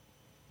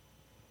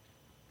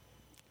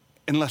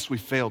 Unless we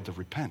failed to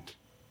repent.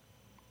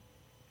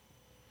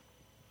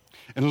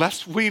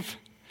 Unless we've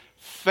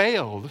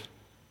failed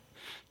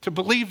to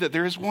believe that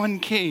there is one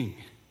king.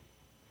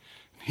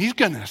 He's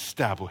going to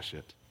establish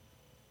it.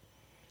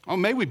 Oh,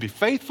 may we be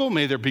faithful.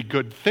 May there be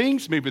good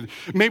things.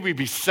 May we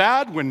be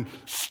sad when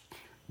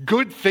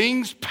good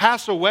things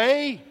pass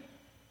away.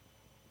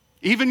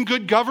 Even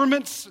good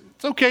governments,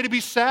 it's okay to be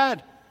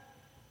sad.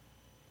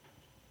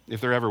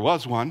 If there ever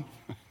was one.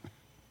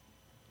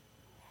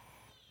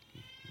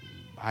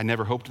 I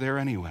never hoped there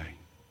anyway.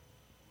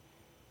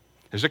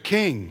 There's a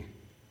king.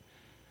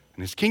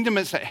 And his kingdom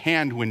is at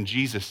hand when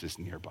Jesus is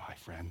nearby,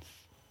 friends.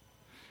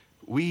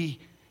 We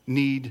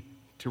need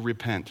to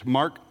repent.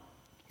 Mark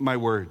my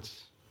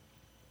words.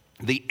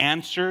 The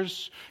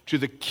answers to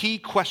the key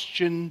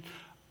question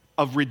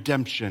of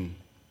redemption.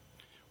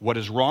 What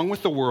is wrong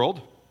with the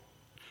world?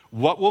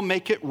 What will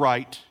make it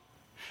right?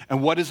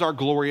 And what is our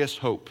glorious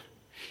hope?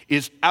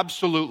 Is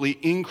absolutely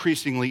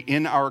increasingly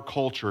in our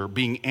culture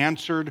being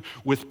answered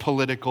with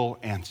political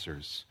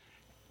answers.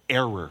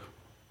 Error.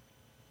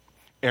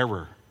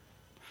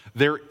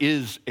 There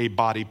is a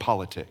body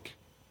politic,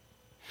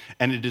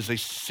 and it is a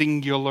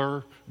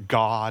singular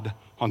God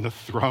on the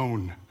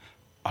throne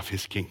of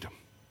his kingdom.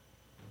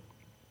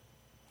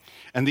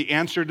 And the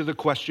answer to the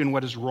question,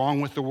 what is wrong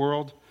with the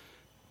world?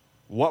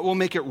 What will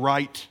make it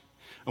right?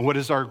 And what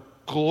is our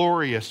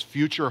glorious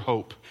future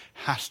hope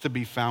has to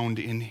be found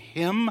in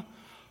him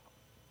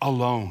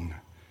alone,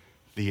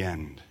 the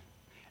end.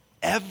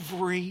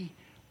 Every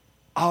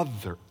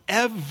other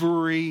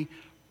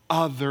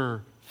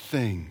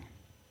thing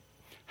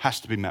has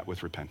to be met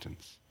with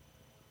repentance.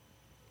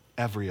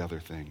 Every other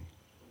thing.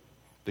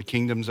 The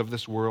kingdoms of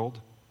this world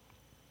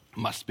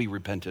must be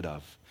repented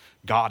of.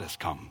 God has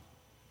come,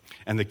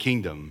 and the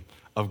kingdom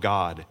of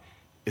God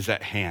is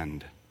at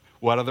hand.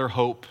 What other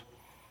hope?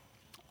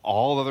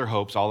 All other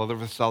hopes, all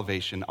other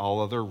salvation,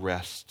 all other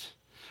rest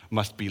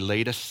must be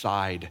laid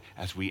aside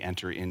as we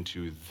enter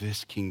into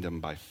this kingdom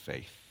by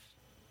faith.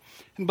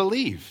 And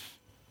believe.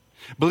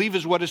 Believe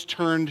is what is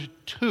turned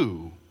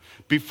to.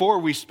 before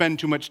we spend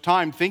too much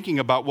time thinking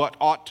about what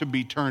ought to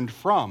be turned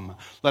from,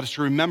 let us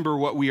remember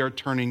what we are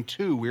turning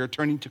to. We are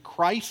turning to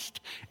Christ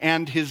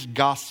and his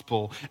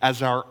gospel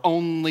as our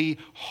only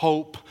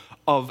hope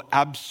of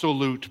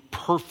absolute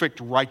perfect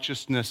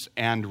righteousness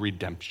and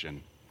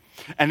redemption.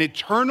 An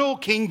eternal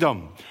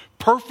kingdom,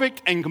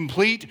 perfect and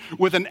complete,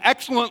 with an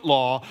excellent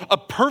law, a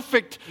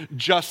perfect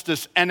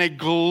justice, and a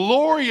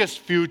glorious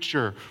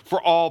future for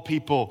all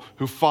people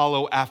who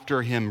follow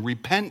after him.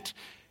 Repent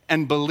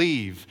and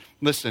believe.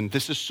 Listen,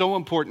 this is so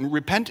important.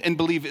 Repent and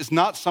believe is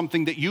not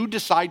something that you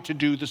decide to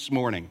do this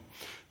morning.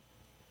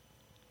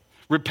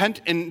 Repent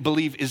and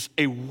believe is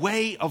a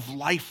way of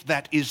life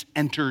that is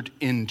entered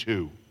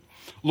into.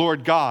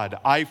 Lord God,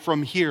 I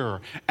from here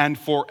and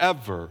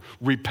forever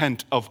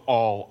repent of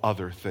all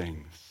other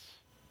things,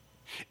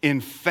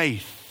 in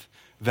faith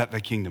that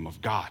the kingdom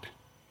of God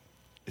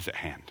is at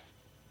hand,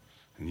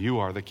 and you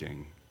are the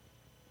king.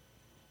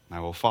 I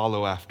will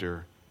follow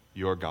after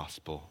your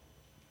gospel.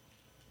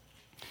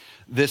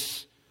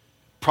 This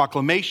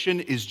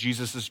proclamation is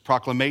Jesus'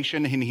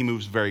 proclamation, and he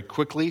moves very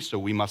quickly, so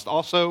we must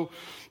also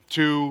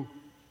to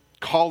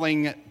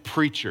calling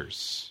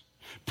preachers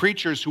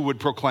who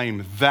would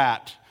proclaim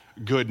that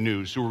good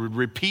news, who would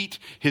repeat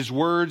his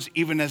words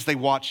even as they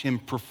watch him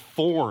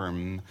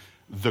perform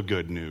the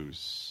good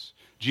news.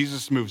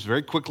 Jesus moves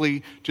very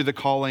quickly to the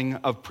calling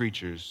of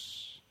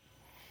preachers.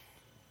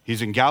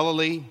 He's in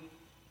Galilee.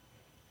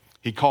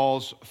 He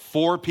calls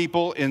 4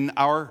 people in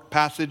our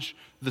passage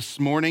this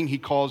morning. He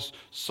calls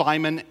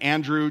Simon,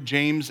 Andrew,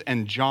 James,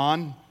 and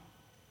John.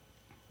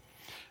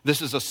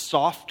 This is a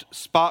soft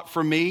spot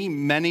for me.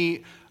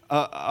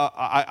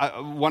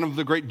 One of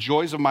the great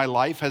joys of my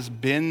life has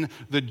been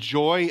the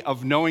joy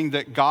of knowing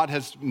that God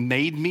has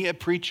made me a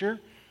preacher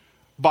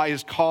by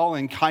his call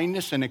and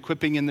kindness and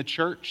equipping in the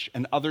church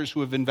and others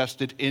who have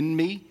invested in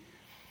me.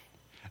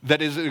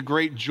 That is a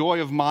great joy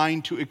of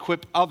mine to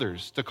equip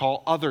others, to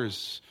call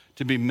others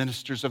to be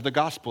ministers of the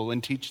gospel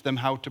and teach them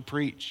how to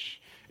preach.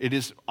 It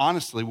is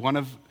honestly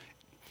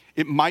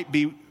it might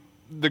be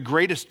the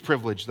greatest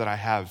privilege that I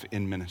have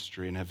in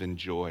ministry and have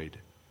enjoyed.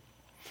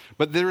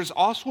 But there is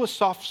also a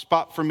soft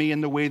spot for me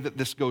in the way that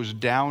this goes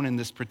down in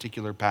this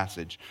particular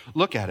passage.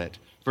 Look at it.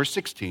 Verse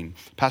 16.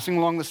 Passing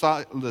along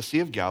the Sea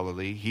of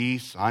Galilee, he,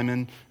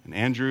 Simon, and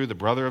Andrew, the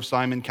brother of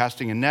Simon,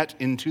 casting a net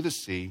into the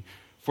sea,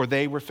 for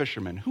they were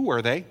fishermen. Who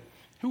were they?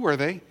 Who were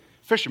they?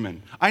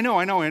 Fishermen. I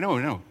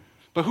know.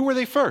 But who were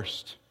they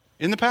first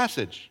in the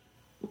passage?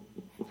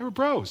 They were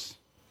bros.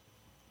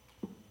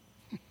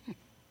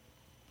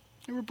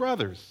 They were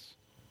brothers.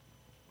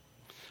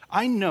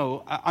 I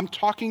know, I'm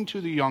talking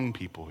to the young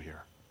people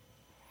here.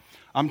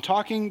 I'm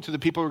talking to the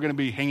people who are going to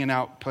be hanging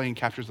out playing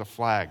Capture the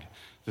Flag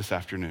this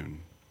afternoon.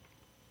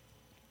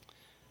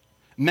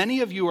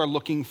 Many of you are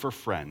looking for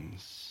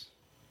friends.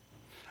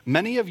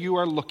 Many of you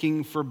are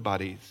looking for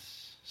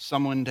buddies,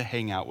 someone to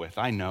hang out with.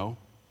 I know.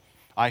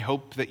 I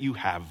hope that you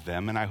have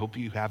them, and I hope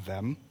you have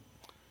them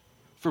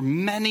for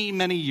many,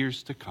 many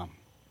years to come.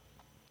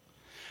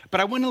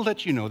 But I want to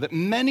let you know that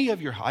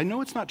I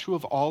know it's not true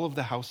of all of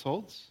the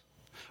households,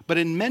 but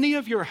in many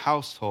of your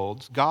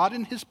households, God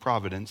in his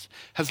providence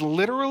has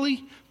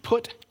literally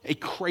put a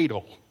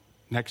cradle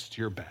next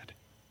to your bed.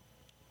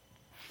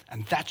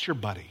 And that's your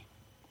buddy.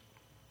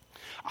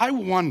 I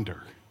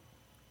wonder,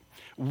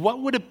 what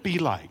would it be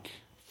like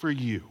for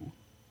you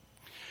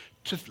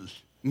to,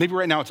 maybe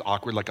right now it's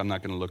awkward, like I'm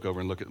not going to look over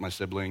and look at my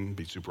sibling, it'd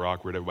be super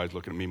awkward, everybody's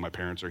looking at me, my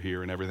parents are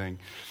here and everything.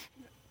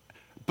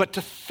 But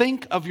to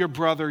think of your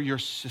brother, your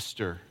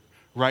sister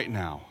right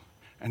now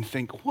and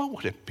think, what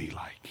would it be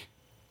like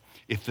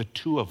if the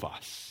two of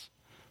us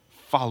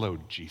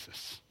followed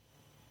Jesus?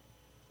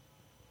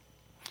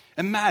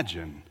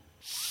 Imagine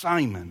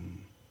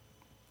Simon.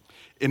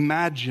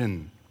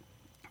 Imagine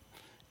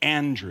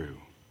Andrew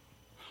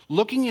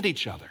looking at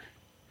each other.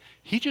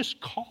 He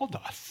just called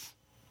us.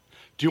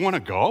 Do you want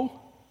to go?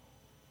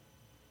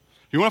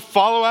 You want to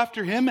follow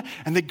after him?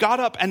 And they got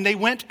up and they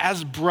went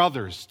as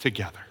brothers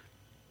together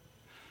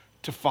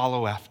to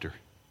follow after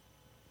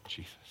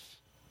Jesus.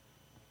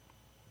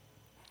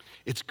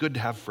 It's good to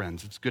have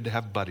friends. It's good to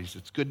have buddies.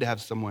 It's good to have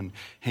someone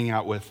hang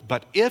out with.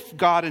 But if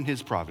God in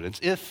his providence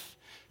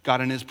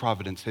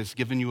has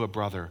given you a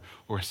brother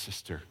or a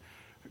sister,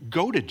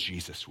 go to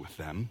Jesus with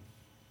them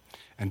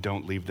and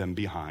don't leave them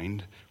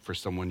behind for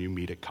someone you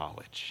meet at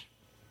college.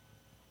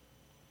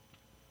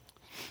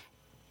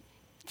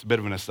 It's a bit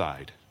of an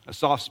aside, a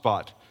soft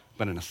spot,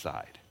 but an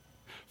aside.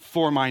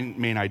 4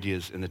 main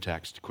ideas in the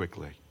text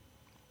quickly.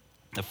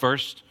 The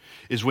first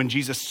is when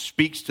Jesus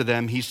speaks to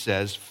them, he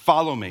says,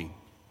 "Follow me,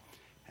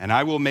 and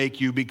I will make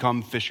you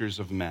become fishers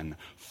of men."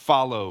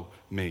 Follow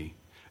me.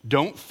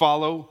 Don't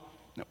follow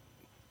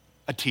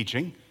a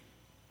teaching.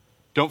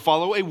 Don't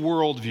follow a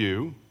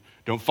worldview.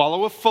 Don't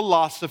follow a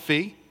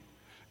philosophy.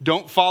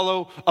 Don't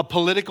follow a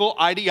political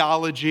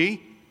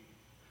ideology.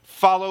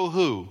 Follow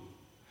who?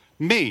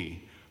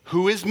 Me.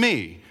 Who is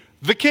me?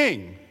 The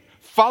King.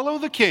 Follow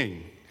the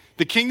King.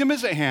 The kingdom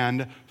is at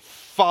hand.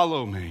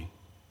 Follow me.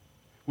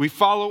 We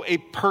follow a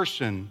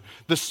person.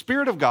 The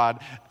Spirit of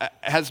God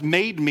has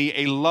made me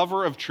a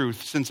lover of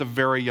truth since a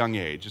very young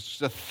age. It's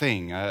just a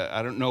thing.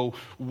 I don't know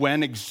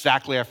when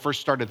exactly I first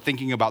started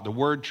thinking about the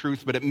word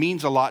truth, but it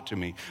means a lot to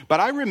me. But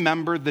I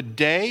remember the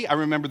day, I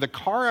remember the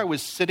car I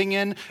was sitting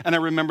in, and I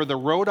remember the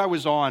road I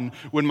was on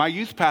when my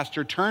youth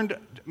pastor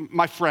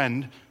my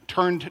friend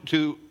turned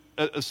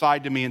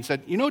aside to me and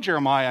said, "You know,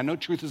 Jeremiah, I know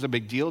truth is a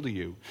big deal to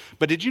you,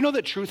 but did you know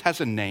that truth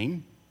has a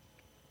name?"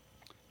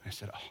 I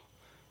said, "Oh,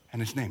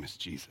 and his name is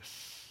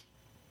Jesus."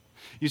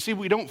 You see,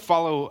 we don't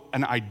follow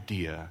an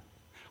idea.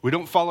 We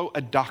don't follow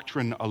a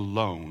doctrine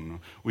alone.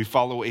 We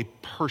follow a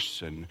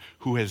person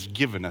who has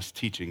given us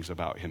teachings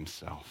about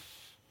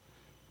himself.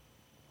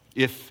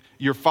 If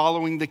you're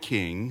following the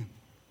King,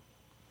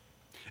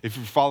 if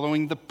you're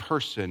following the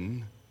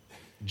person,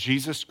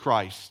 Jesus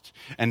Christ,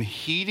 and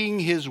heeding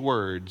his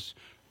words,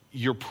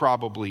 you're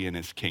probably in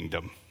his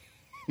kingdom.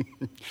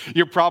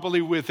 You're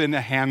probably within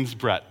a hand's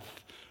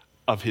breadth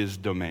of his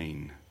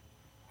domain.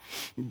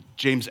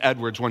 James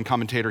Edwards, one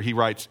commentator, he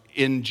writes,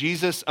 "In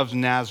Jesus of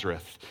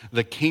Nazareth,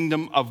 the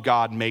kingdom of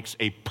God makes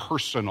a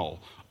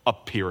personal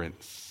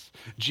appearance.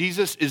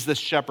 Jesus is the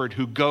shepherd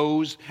who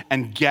goes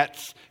and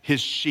gets his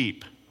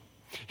sheep."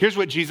 Here's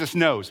what Jesus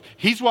knows.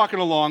 He's walking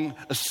along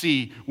a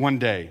sea one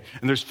day,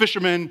 and there's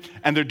fishermen,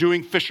 and they're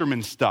doing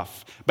fisherman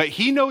stuff. But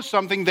he knows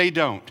something they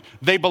don't.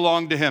 They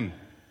belong to him.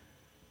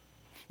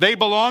 They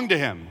belong to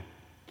him.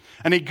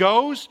 And he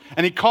goes,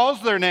 and he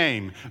calls their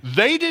name.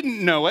 They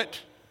didn't know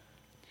it.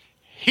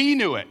 He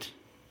knew it.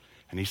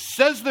 And he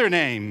says their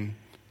name,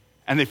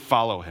 and they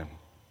follow him.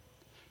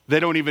 They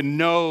don't even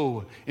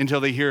know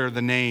until they hear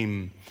their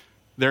name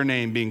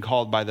being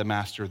called by the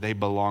master. They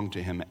belong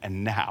to him,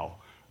 and now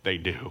they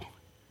do.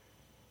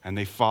 And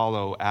they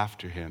follow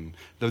after him.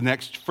 The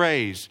next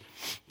phrase,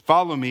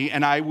 "Follow me,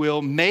 and I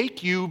will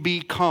make you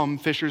become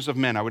fishers of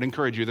men." I would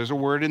encourage you, there's a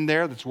word in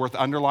there that's worth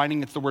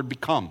underlining. It's the word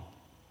become.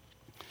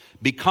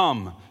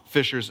 Become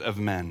fishers of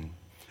men.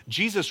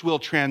 Jesus will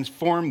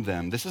transform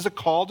them. This is a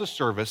call to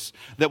service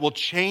that will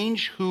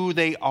change who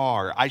they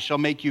are. I shall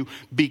make you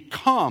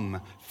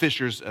become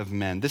fishers of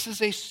men. This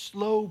is a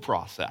slow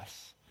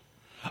process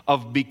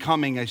of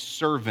becoming a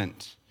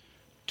servant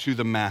to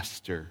the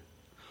master.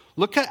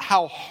 Look at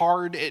how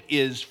hard it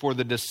is for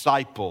the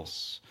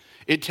disciples.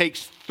 It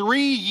takes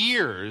 3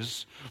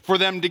 years for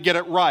them to get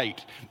it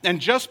right.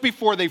 And just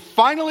before they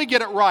finally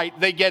get it right,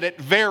 they get it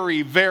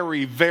very,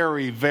 very,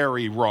 very,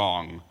 very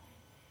wrong.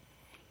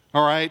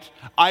 All right?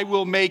 I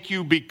will make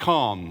you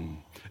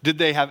become. Did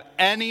they have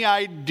any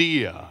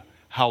idea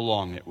how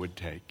long it would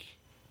take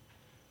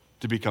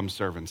to become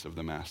servants of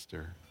the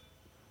master?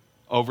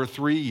 Over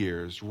 3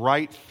 years,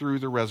 right through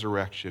the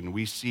resurrection,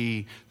 we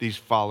see these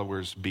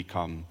followers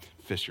become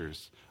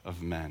fishers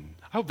of men.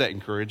 I hope that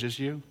encourages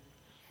you.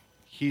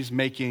 He's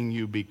making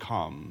you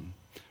become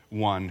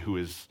one who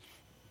is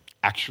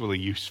actually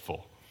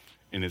useful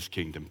in his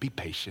kingdom. Be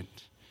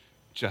patient.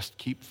 Just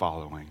keep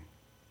following.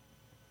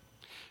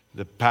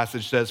 The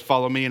passage says,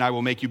 "Follow me and I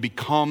will make you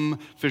become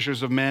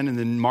fishers of men." And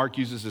then Mark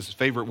uses his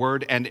favorite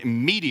word, "and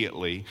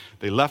immediately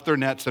they left their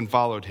nets and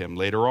followed him."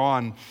 Later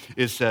on,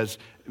 it says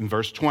in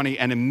verse 20,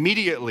 "And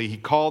immediately he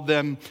called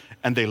them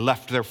and they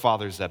left their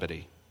father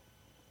Zebedee."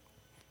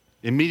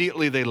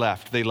 Immediately they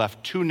left. They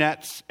left 2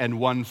 nets and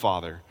 1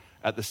 father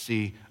at the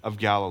Sea of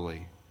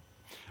Galilee.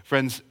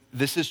 Friends,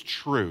 this is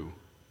true.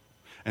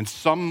 And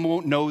some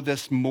won't know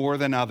this more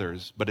than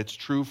others, but it's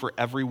true for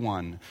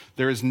everyone.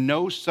 There is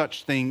no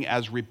such thing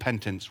as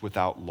repentance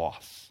without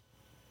loss.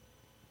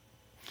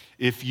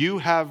 If you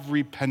have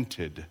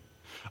repented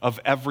of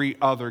every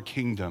other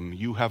kingdom,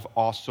 you have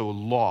also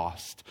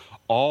lost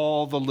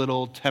all the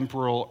little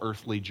temporal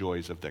earthly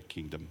joys of that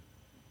kingdom.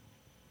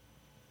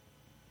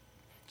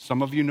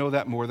 Some of you know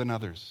that more than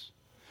others.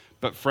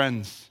 But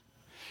friends,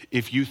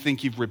 if you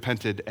think you've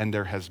repented and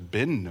there has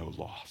been no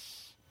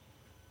loss,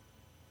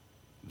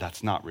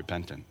 that's not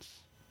repentance.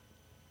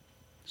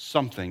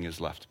 Something is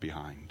left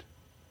behind.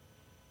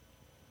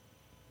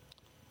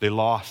 They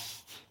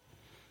lost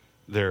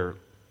their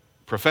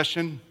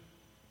profession.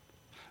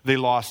 They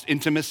lost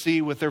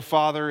intimacy with their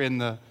father in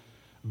the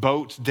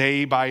boat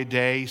day by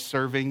day,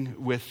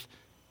 serving with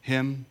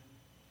him.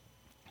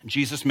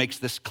 Jesus makes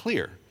this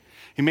clear.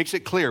 He makes it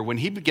clear when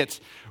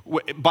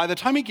by the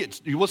time he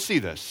gets, you will see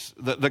this.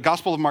 The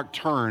Gospel of Mark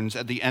turns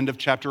at the end of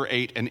chapter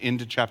 8 and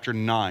into chapter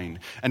 9.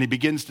 And he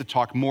begins to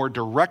talk more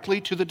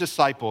directly to the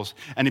disciples.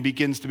 And he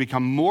begins to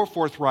become more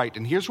forthright.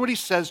 And here's what he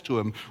says to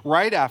him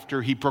right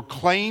after he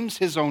proclaims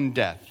his own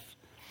death.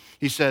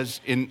 He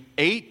says in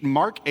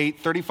Mark 8,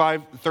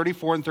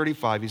 34 and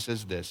 35, he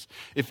says this,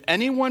 "If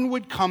anyone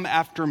would come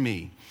after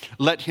me,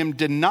 let him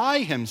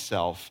deny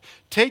himself,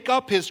 take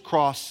up his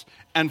cross,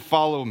 and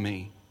follow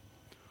me.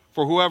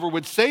 For whoever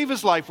would save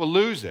his life will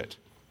lose it.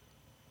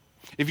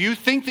 If you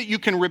think that you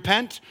can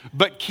repent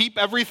but keep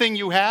everything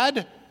you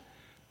had,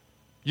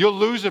 you'll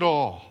lose it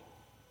all.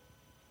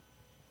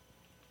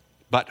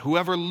 But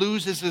whoever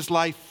loses his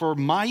life for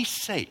my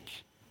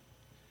sake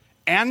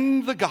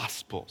and the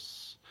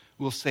gospel's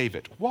will save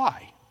it."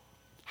 Why?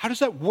 How does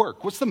that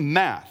work? What's the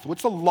math?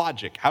 What's the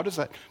logic? How does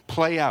that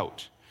play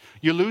out?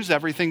 You lose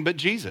everything but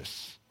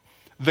Jesus,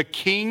 the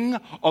King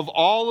of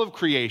all of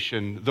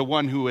creation, the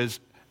one who has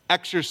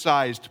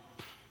exercised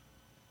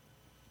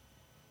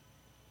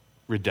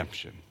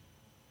redemption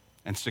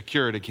and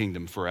secured a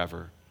kingdom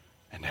forever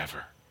and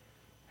ever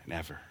and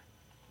ever.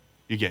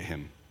 You get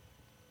him.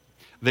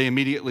 They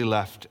immediately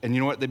left. And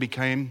you know what they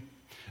became?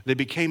 They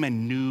became a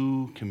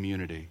new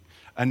community,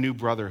 a new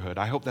brotherhood.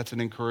 I hope that's an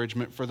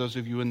encouragement for those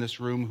of you in this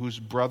room whose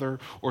brother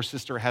or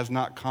sister has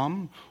not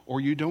come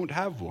or you don't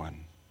have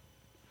one.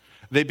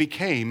 They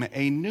became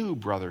a new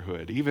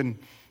brotherhood. Even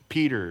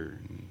Peter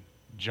and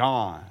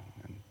John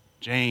and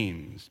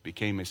James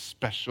became a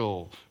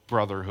special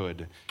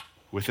brotherhood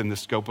within the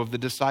scope of the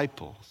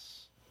disciples.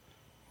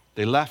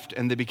 They left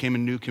and they became a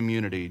new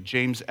community.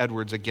 James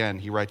Edwards, again,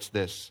 he writes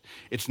this: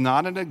 "It's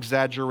not an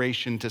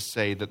exaggeration to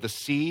say that the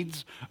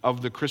seeds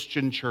of the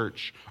Christian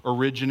church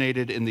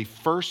originated in the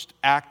first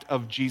act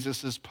of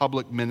Jesus'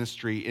 public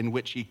ministry, in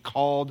which he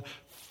called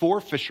 4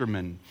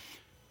 fishermen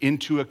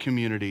into a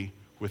community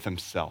with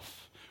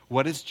himself."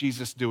 What is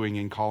Jesus doing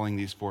in calling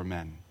these 4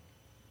 men?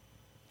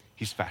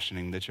 He's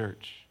fashioning the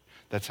church.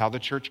 That's how the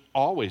church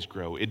always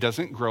grows. It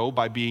doesn't grow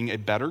by being a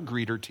better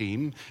greeter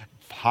team,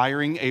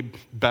 hiring a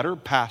better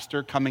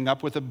pastor, coming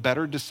up with a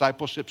better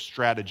discipleship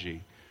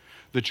strategy.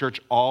 The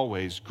church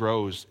always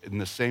grows in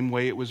the same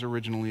way it was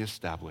originally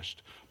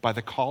established, by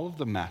the call of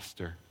the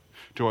master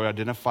to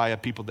identify a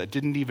people that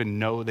didn't even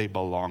know they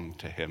belonged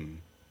to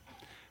him.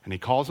 And he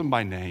calls them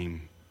by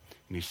name,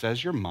 and he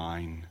says, "You're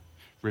mine.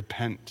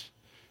 Repent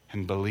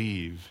and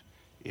believe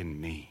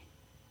in me."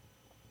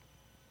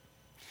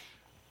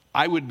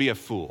 I would be a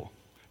fool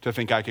to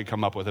think I could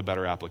come up with a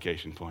better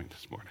application point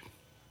this morning.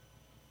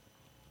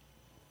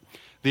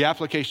 The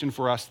application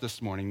for us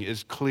this morning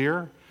is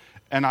clear,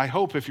 and I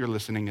hope if you're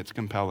listening, it's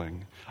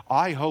compelling.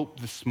 I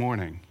hope this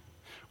morning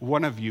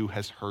one of you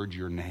has heard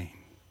your name.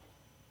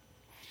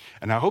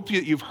 And I hope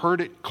you've heard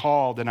it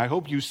called, and I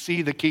hope you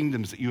see the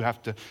kingdoms that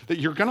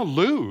you're going to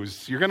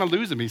lose. You're going to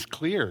lose them. He's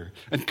clear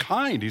and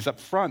kind. He's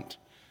up front.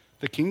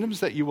 The kingdoms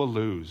that you will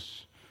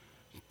lose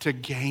to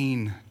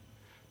gain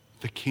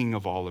the King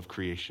of all of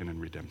creation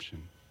and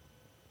redemption.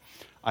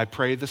 I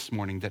pray this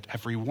morning that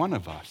every one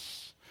of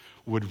us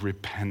would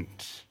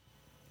repent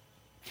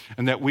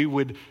and that we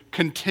would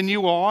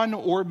continue on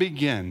or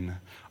begin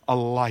a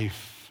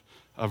life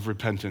of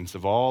repentance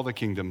of all the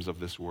kingdoms of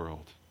this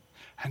world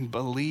and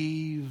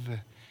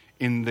believe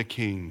in the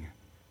King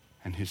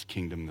and his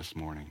kingdom this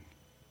morning.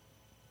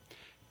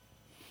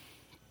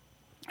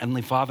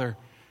 Heavenly Father,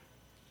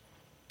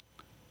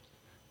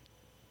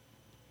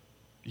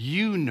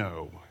 you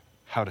know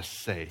how to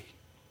say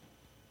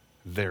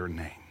their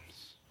names.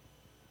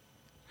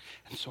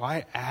 And so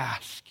I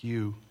ask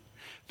you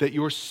that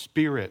your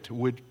Spirit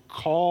would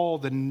call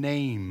the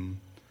name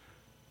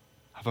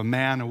of a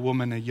man, a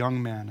woman, a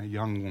young man, a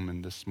young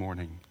woman this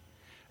morning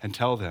and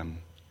tell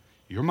them,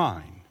 "You're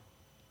mine.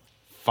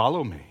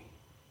 Follow me.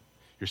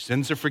 Your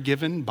sins are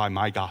forgiven by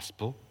my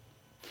gospel.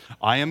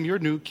 I am your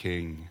new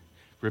King.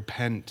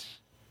 Repent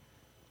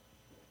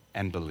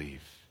and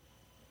believe."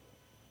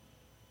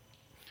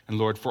 And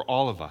Lord, for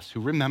all of us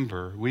who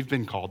remember we've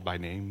been called by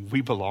name,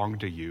 we belong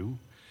to you,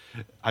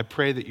 I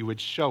pray that you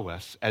would show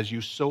us, as you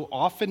so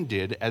often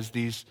did, as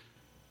these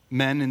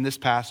men in this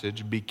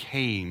passage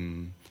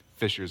became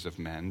fishers of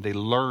men. They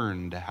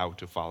learned how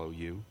to follow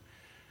you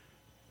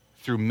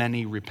through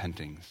many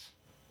repentings.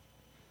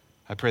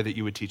 I pray that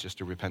you would teach us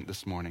to repent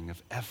this morning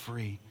of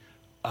every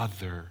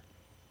other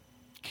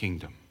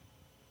kingdom.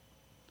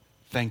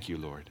 Thank you,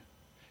 Lord.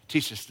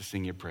 Teach us to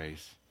sing your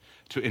praise,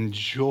 to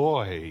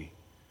enjoy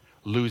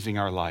losing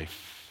our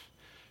life,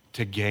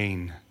 to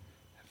gain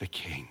the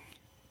King.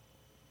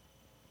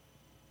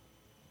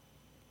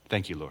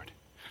 Thank you, Lord.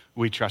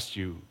 We trust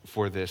you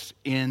for this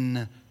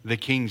in the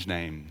King's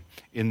name.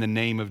 In the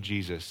name of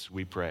Jesus,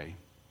 we pray.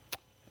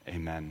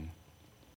 Amen.